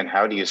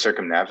how do you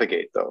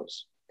circumnavigate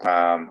those?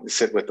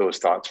 Sit with those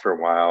thoughts for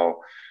a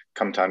while,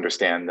 come to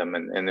understand them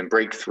and then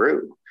break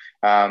through.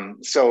 I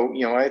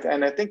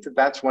think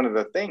that's one of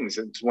the things,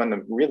 it's one of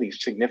the really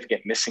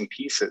significant missing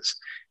pieces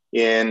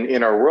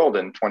in our world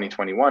in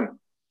 2021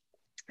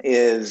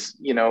 is,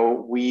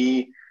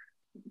 we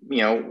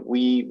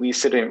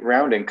sit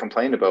around and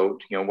complain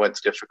about,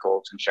 what's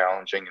difficult and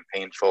challenging and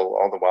painful,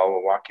 all the while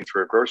we're walking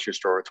through a grocery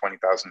store with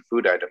 20,000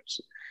 food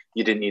items.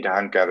 You didn't need to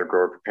hunt, gather,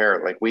 grow, or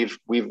prepare. Like we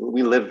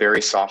live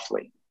very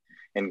softly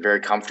and very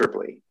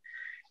comfortably.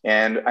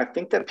 And I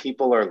think that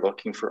people are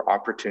looking for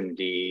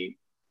opportunity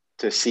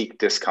to seek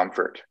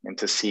discomfort and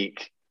to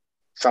seek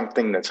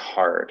something that's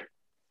hard.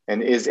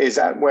 And is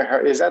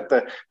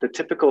that the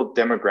typical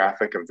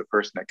demographic of the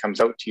person that comes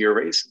out to your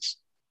races?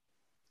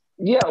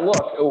 Yeah,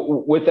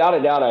 look, without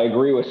a doubt, I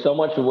agree with so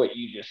much of what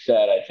you just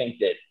said. I think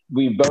that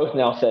we both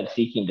now said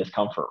seeking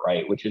discomfort,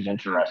 right? Which is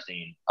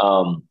interesting.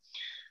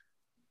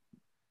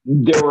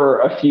 There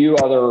were a few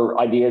other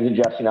ideas that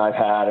Jesse and I've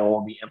had and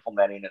we'll be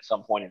implementing at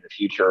some point in the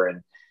future.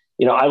 And,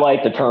 I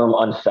like the term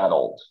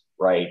unsettled,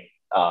 right?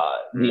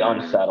 The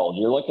unsettled.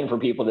 You're looking for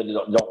people that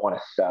don't want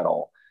to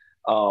settle.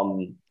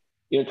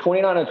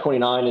 29 and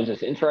 29 is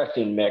this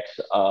interesting mix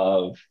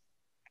of,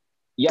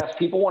 yes,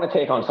 people want to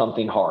take on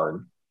something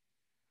hard,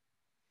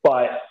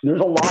 but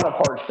there's a lot of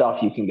hard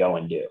stuff you can go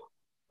and do,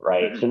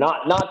 right? So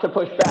not to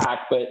push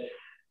back, but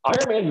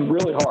Ironman is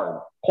really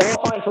hard.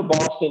 Qualifying for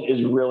Boston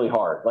is really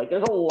hard. Like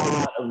there's a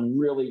lot of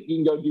you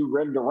can go do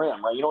rim to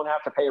rim, right? You don't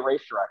have to pay a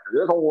race director.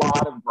 There's a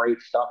lot of great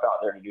stuff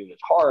out there to do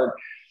that's hard.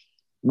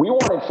 We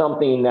wanted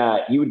something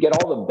that you would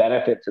get all the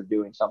benefits of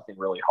doing something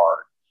really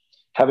hard,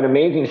 have an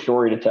amazing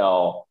story to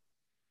tell,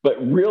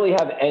 but really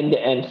have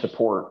end-to-end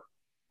support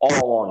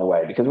all along the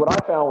way. Because what I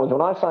found was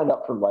when I signed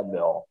up for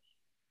Leadville,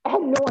 I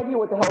had no idea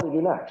what the hell to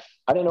do next.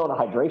 I didn't own a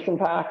hydration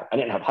pack. I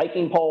didn't have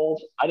hiking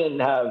poles. I didn't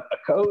have a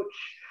coach.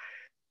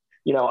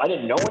 I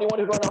didn't know anyone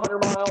who'd run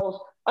 100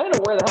 miles. I didn't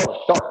know where the hell to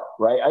start,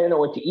 right? I didn't know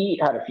what to eat,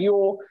 how to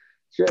fuel.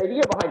 So the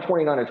idea behind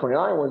 29 and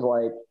 29 was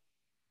like,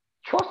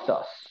 trust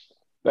us,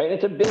 right?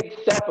 It's a big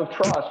step of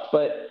trust,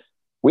 but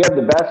we have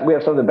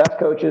some of the best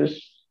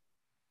coaches.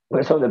 We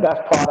have some of the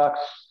best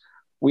products.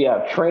 We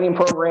have training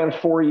programs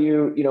for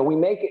you. We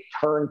make it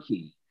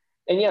turnkey.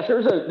 And yes,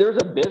 there's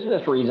a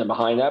business reason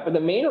behind that, but the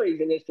main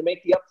reason is to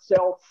make the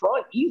upsell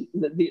front easy,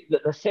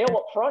 the sale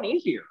up front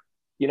easier.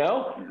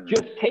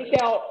 Just take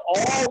out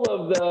all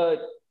of the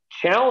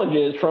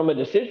challenges from a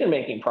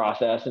decision-making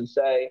process and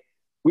say,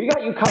 we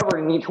got you covered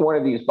in each one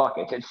of these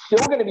buckets. It's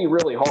still going to be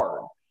really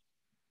hard.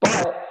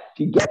 But if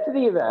you get to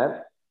the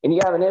event and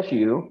you have an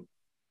issue,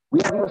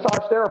 we have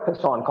massage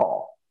therapists on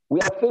call. We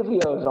have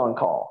physios on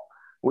call.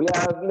 We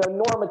have,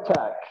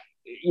 Normatec,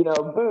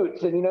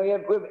 boots, and, you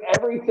have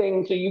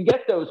everything. So you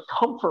get those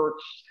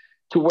comforts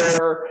to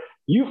where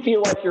you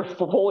feel like you're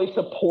fully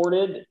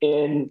supported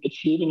in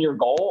achieving your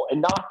goal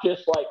and not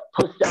just like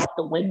pushed out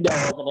the window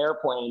of an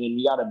airplane and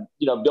you got to,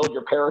 build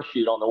your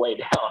parachute on the way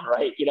down,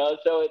 right?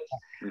 So it's,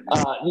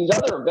 these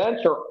other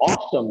events are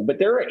awesome, but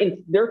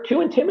they're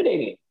too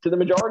intimidating to the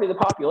majority of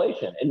the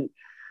population. And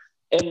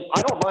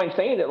I don't mind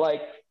saying that,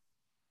 like,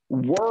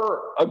 we're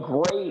a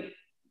great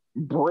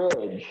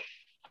bridge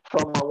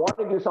from I want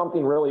to do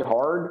something really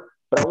hard,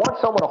 but I want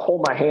someone to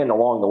hold my hand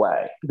along the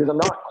way because I'm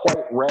not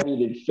quite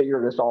ready to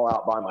figure this all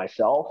out by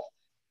myself.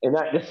 And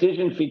that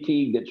decision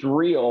fatigue that's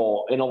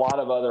real in a lot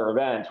of other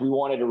events, we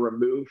wanted to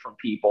remove from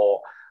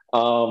people.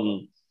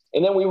 And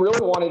then we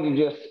really wanted to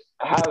just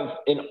have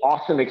an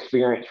awesome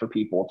experience for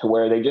people to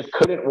where they just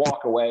couldn't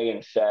walk away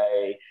and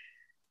say,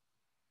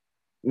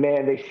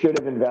 man, they should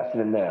have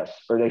invested in this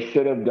or they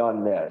should have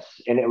done this.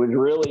 And it was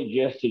really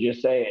just to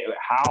say,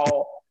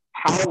 how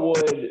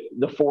would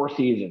the Four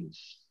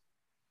Seasons,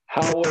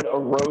 how would a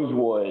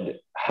Rosewood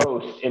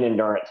host an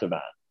endurance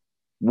event?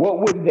 What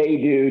would they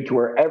do to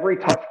where every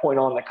touch point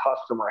on the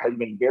customer has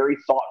been very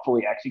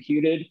thoughtfully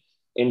executed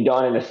and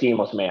done in a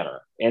seamless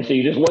manner? And so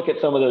you just look at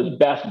some of those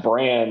best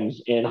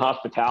brands in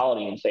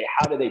hospitality and say,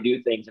 how do they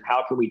do things and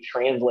how can we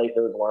translate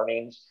those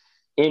learnings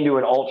into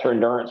an ultra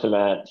endurance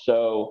event?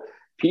 So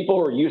people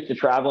who are used to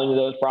traveling to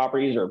those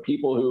properties or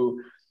people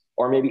who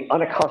are maybe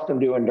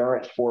unaccustomed to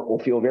endurance sport will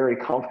feel very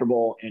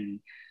comfortable and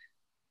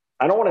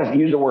I don't want to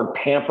use the word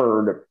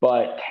pampered,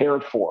 but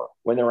cared for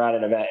when they're at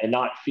an event and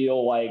not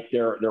feel like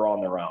they're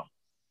on their own.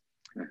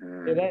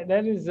 Yeah,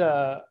 that is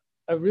a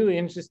really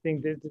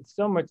interesting, there's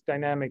so much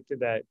dynamic to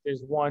that.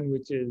 There's one,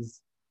 which is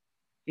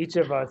each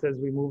of us as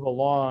we move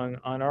along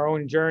on our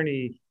own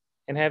journey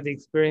and have the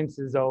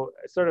experiences,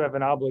 sort of have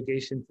an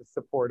obligation to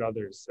support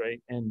others,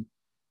 right? And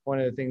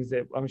one of the things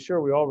that I'm sure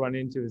we all run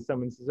into is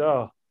someone says,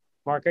 oh,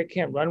 Mark, I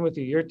can't run with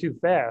you. You're too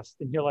fast.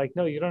 And you're like,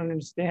 no, you don't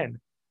understand.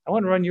 I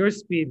want to run your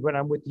speed when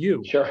I'm with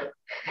you. Sure.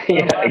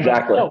 Yeah,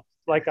 exactly.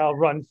 Like I'll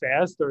run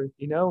fast or,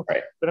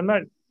 right. But I'm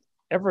not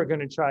ever going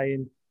to try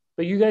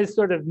but you guys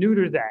sort of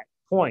neuter that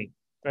point,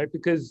 right?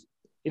 Because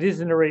it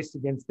isn't a race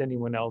against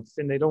anyone else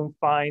and they don't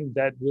find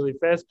that really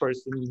fast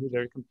person who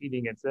they're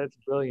competing against. That's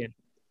brilliant.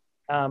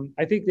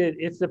 I think that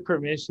it's a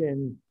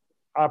permission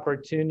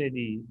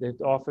opportunity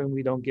that often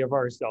we don't give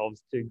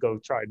ourselves to go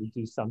try to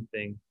do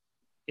something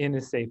in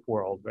a safe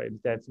world, right?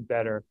 That's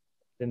better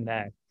than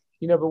that.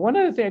 But one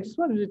other thing I just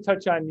wanted to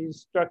touch on, you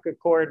struck a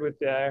chord with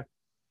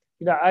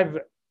I've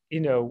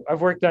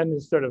worked on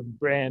this sort of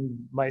brand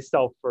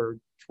myself for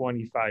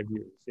 25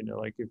 years.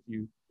 Like if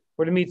you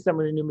were to meet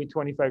someone who knew me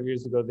 25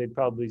 years ago, they'd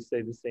probably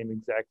say the same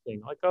exact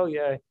thing. Like, oh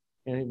yeah,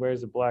 and he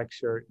wears a black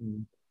shirt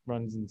and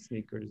runs in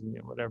sneakers and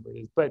whatever it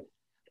is. But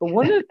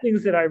one of the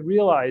things that I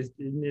realized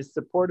in this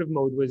supportive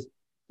mode was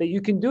that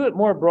you can do it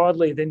more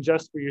broadly than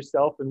just for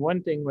yourself. And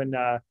one thing when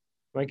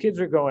my kids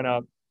were growing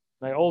up,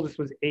 my oldest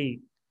was 8.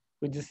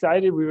 We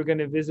decided we were going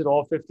to visit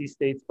all 50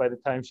 states by the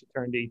time she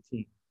turned 18.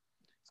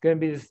 It's going to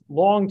be this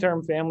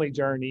long-term family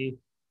journey.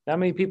 Not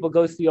many people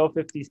go see all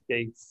 50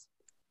 states.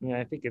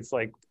 I think it's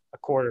like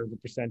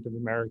 0.25% of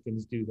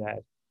Americans do that.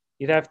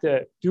 You'd have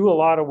to do a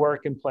lot of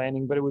work and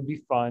planning, but it would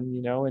be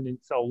fun, and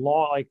it's a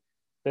long, like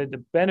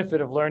the benefit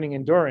of learning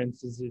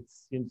endurance is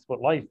it's what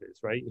life is,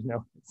 right?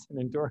 It's an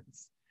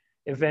endurance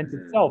event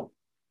itself.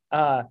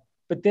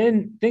 But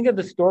then think of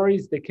the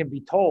stories that can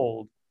be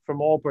told from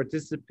all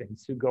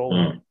participants who go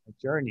on a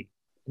journey.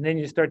 And then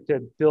you start to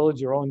build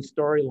your own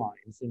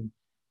storylines.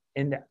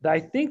 And I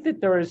think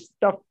that there is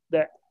stuff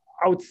that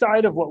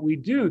outside of what we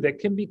do that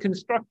can be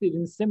constructed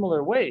in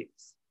similar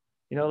ways.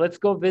 Let's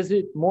go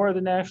visit more of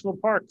the national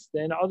parks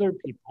than other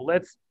people.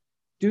 Let's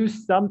do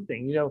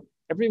something.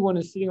 Everyone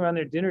is sitting around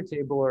their dinner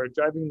table or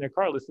driving in their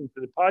car listening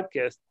to the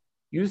podcast.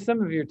 Use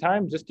some of your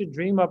time just to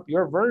dream up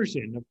your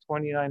version of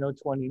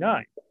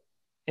 29029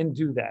 and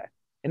do that.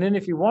 And then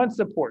if you want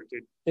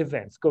supported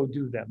events, go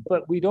do them.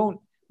 But we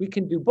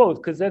can do both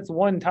because that's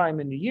one time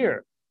in the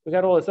year. We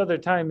got all this other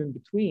time in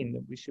between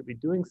that we should be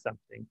doing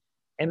something.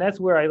 And that's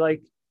where I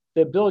like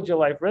the Build Your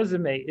Life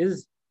resume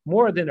is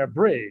more than a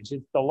bridge.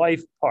 It's the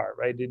life part,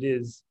 right? It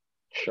is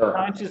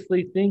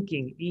consciously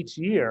thinking each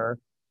year,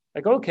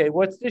 like, okay,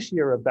 what's this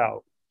year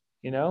about?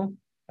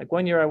 Like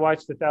one year I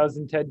watched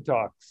 1,000 TED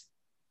Talks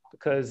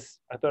because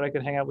I thought I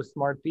could hang out with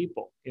smart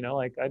people.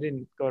 Like I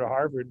didn't go to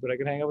Harvard, but I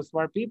could hang out with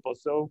smart people.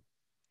 So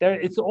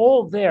it's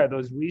all there,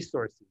 those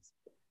resources.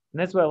 And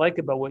that's what I like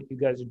about what you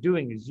guys are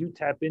doing is you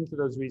tap into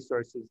those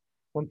resources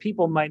when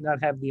people might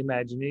not have the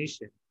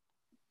imagination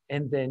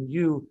and then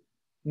you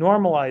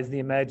normalize the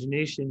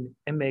imagination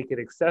and make it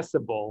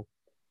accessible,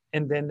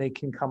 and then they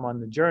can come on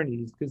the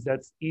journeys, because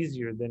that's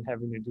easier than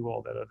having to do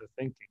all that other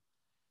thinking.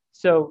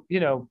 So,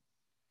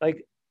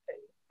 like,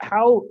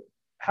 how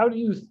do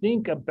you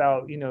think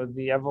about,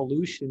 the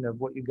evolution of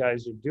what you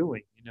guys are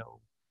doing,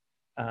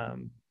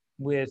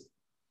 with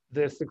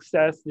the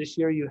success this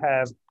year? You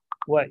have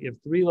you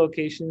have 3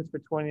 locations for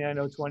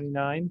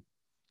 29029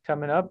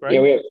 coming up, right?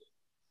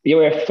 Yeah,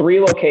 we have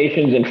 3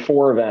 locations and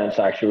 4 events.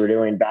 Actually, we're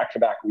doing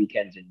back-to-back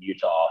weekends in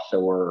Utah.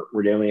 So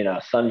we're doing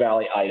Sun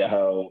Valley,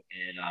 Idaho,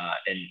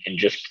 in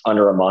just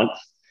under a month,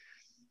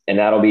 and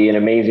that'll be an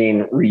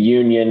amazing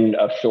reunion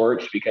of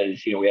sorts,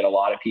 because we had a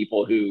lot of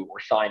people who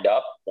were signed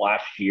up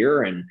last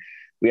year, and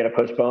we had to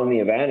postpone the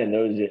event. And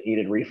those that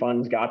needed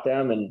refunds got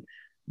them, and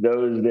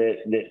those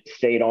that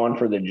stayed on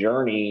for the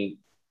journey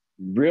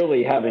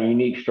really have a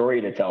unique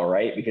story to tell,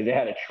 right? Because they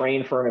had to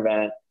train for an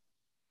event.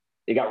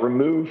 It got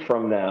removed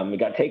from them. It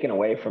got taken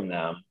away from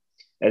them,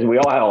 as we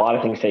all had a lot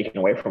of things taken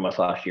away from us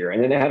last year.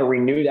 And then they had to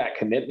renew that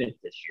commitment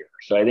this year.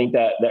 So I think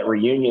that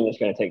reunion that's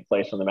going to take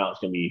place on the mountain is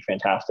going to be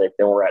fantastic.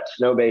 Then we're at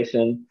Snow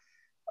Basin,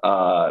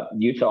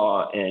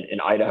 Utah,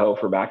 and Idaho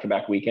for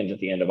back-to-back weekends at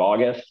the end of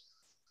August.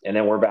 And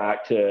then we're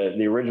back to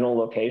the original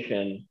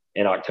location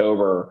in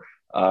October,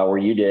 where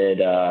you did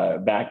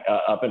back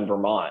up in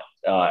Vermont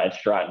at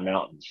Stratton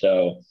Mountain.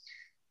 So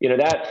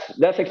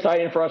that's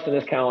exciting for us in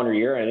this calendar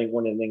year. I think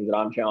one of the things that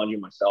I'm challenging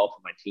myself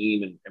and my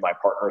team and my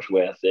partners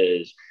with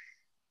is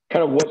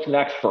kind of what's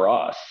next for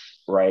us,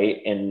 right?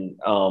 And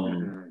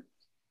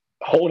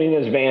holding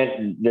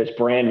this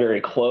brand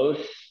very close,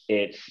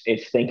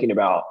 it's thinking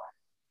about,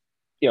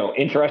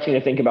 interesting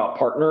to think about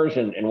partners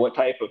and what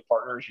type of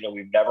partners.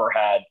 We've never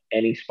had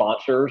any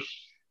sponsors.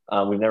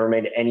 We've never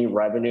made any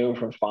revenue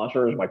from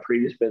sponsors. My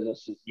previous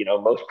business,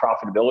 most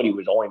profitability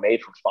was only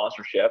made from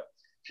sponsorship.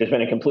 So it's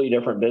been a completely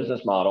different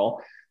business model.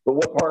 But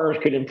what partners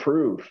could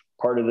improve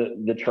part of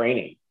the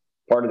training,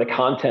 part of the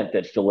content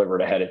that's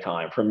delivered ahead of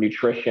time, from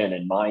nutrition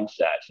and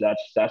mindset? So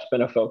that's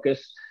been a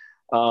focus.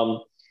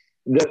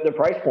 The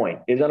price point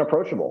is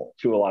unapproachable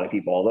to a lot of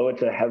people, although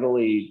it's a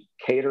heavily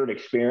catered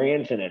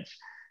experience, and it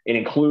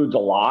includes a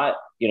lot.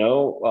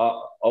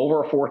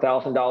 Over a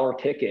 $4,000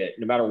 ticket,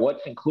 no matter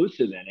what's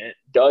inclusive in it,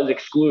 does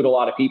exclude a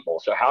lot of people.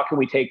 So how can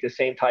we take the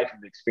same type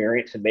of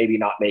experience and maybe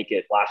not make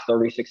it last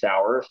 36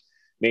 hours?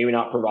 Maybe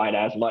not provide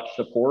as much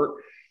support,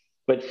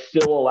 but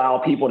still allow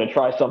people to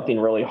try something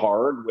really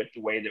hard with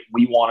the way that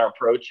we want to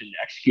approach and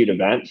execute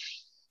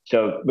events.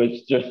 So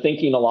it's just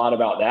thinking a lot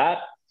about that.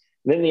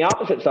 And then the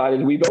opposite side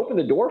is we've opened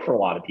the door for a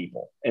lot of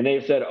people, and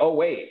they've said, oh,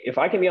 wait, if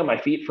I can be on my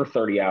feet for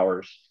 30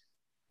 hours,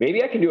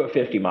 maybe I can do a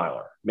 50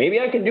 miler. Maybe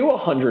I can do a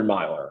 100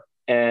 miler.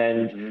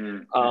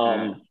 And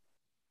I'm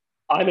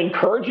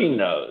encouraging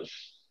those.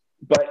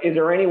 But is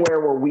there anywhere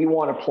where we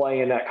want to play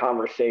in that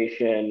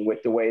conversation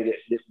with the way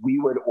that we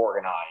would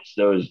organize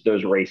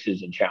those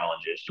races and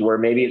challenges, to where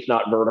maybe it's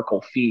not vertical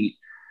feet,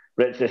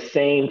 but it's the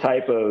same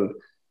type of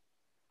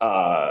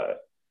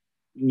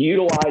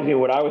utilizing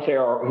what I would say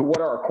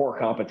what are our core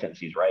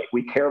competencies, right?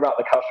 We care about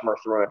the customer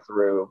through and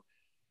through.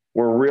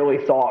 We're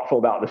really thoughtful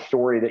about the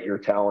story that you're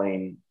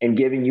telling, and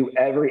giving you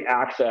every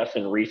access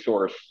and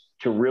resource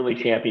to really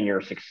champion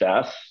your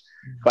success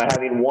by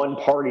having one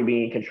party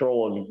be in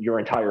control of your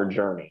entire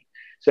journey.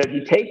 So if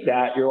you take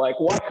that, you're like,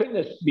 why couldn't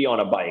this be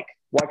on a bike?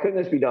 Why couldn't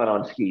this be done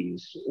on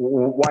skis?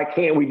 Why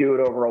can't we do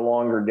it over a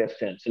longer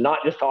distance? And not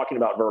just talking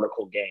about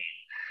vertical gain.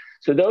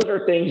 So those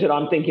are things that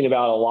I'm thinking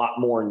about a lot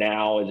more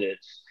now, as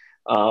it's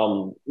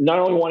not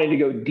only wanting to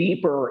go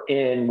deeper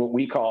in what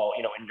we call,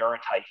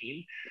 endurance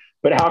hiking,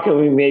 but how can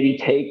we maybe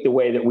take the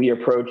way that we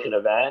approach an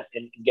event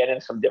and get in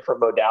some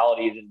different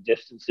modalities and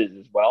distances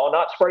as well,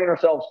 not spreading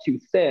ourselves too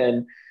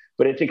thin.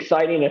 But it's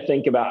exciting to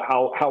think about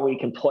how we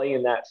can play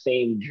in that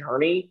same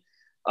journey,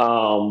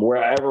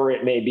 wherever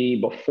it may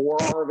be,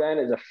 before our event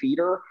as a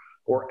feeder,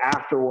 or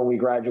after, when we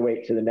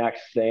graduate to the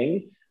next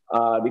thing.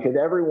 Because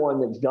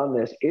everyone that's done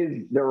this,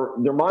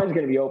 their mind's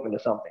going to be open to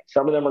something.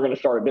 Some of them are going to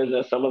start a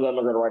business. Some of them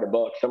are going to write a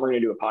book. Some are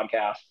going to do a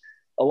podcast.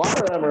 A lot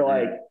of them are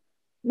like,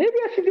 maybe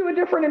I should do a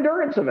different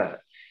endurance event.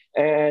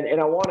 And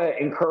I want to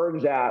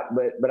encourage that,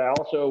 but I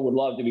also would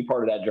love to be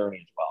part of that journey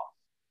as well.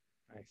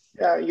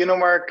 Yeah,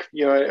 Mark,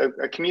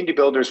 a community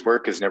builder's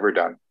work is never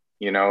done.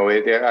 I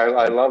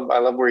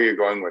love where you're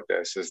going with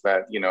this, is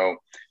that,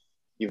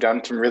 you've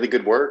done some really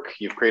good work.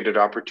 You've created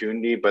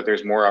opportunity, but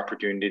there's more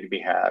opportunity to be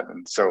had.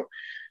 And so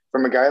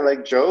from a guy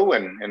like Joe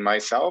and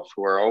myself,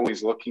 who are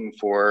always looking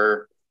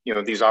for,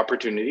 these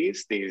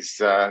opportunities, these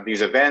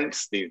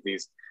events,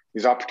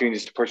 these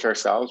opportunities to push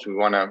ourselves, we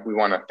want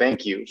to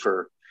thank you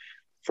for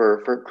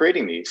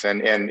creating these,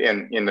 and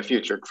in the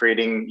future,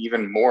 creating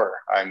even more.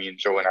 I mean,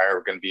 Joe and I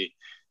are going to be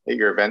at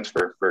your events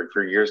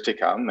for years to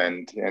come.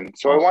 And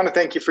so awesome. I want to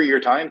thank you for your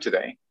time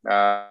today,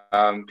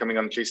 coming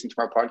on the Chasing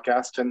Tomorrow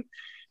podcast and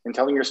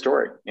telling your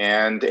story.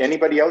 And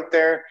anybody out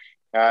there,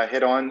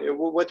 hit on,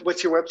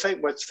 what's your website?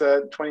 What's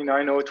the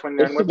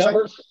 29029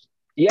 website?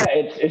 Yeah,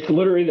 it's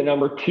literally the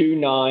number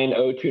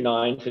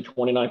 29029 to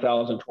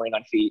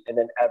 29,029 feet, and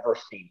then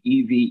Everesting,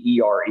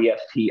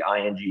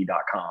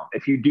 EVERESTING.com.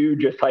 If you do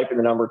just type in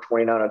the number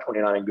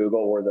 29029 in Google,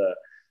 or the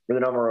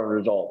number of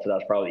results, so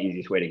that's probably the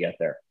easiest way to get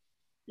there.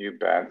 You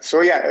bet.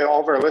 So yeah,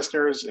 all of our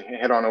listeners,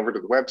 head on over to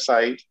the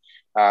website,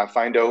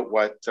 find out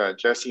what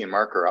Jesse and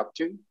Mark are up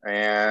to,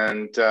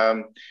 and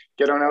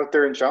get on out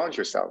there and challenge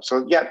yourself.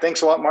 So yeah,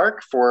 thanks a lot,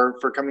 Mark, for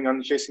coming on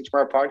the Chasing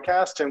Tomorrow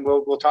podcast, and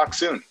we'll talk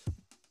soon.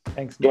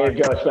 Thanks, Mark.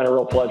 Dave, Joe, it's been a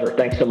real pleasure.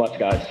 Thanks so much,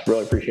 guys.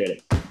 Really appreciate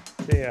it.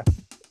 See ya.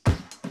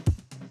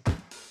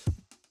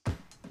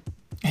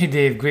 Hey,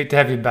 Dave, great to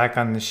have you back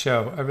on the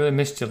show. I really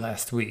missed you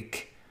last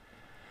week.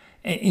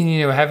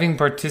 And having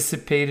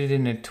participated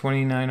in a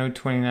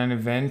 29029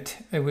 event,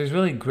 it was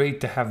really great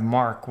to have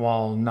Mark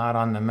while not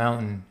on the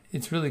mountain.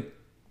 It's really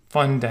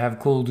fun to have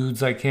cool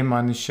dudes like him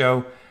on the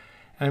show.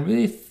 And I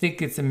really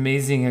think it's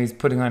amazing how he's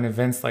putting on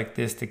events like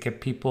this to get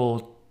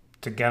people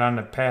to get on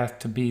a path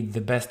to be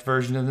the best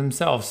version of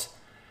themselves.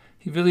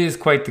 He really is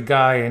quite the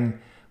guy, and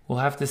we'll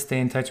have to stay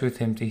in touch with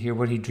him to hear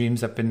what he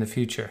dreams up in the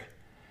future.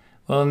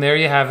 Well, and there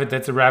you have it.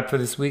 That's a wrap for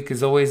this week.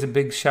 As always, a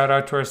big shout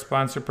out to our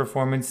sponsor,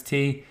 Performance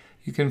Tee.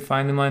 You can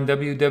find them on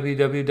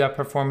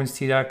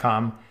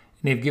www.performancetee.com. And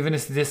they've given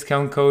us a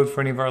discount code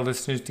for any of our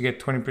listeners to get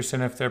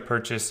 20% off their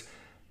purchase.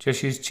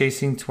 Just use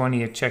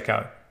Chasing20 at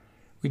checkout.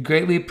 We'd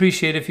greatly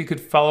appreciate it if you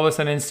could follow us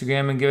on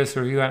Instagram and give us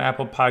a review on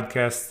Apple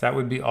Podcasts. That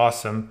would be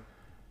awesome.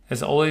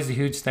 As always, a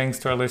huge thanks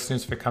to our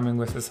listeners for coming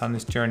with us on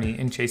this journey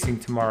and chasing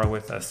tomorrow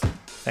with us.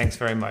 Thanks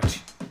very much.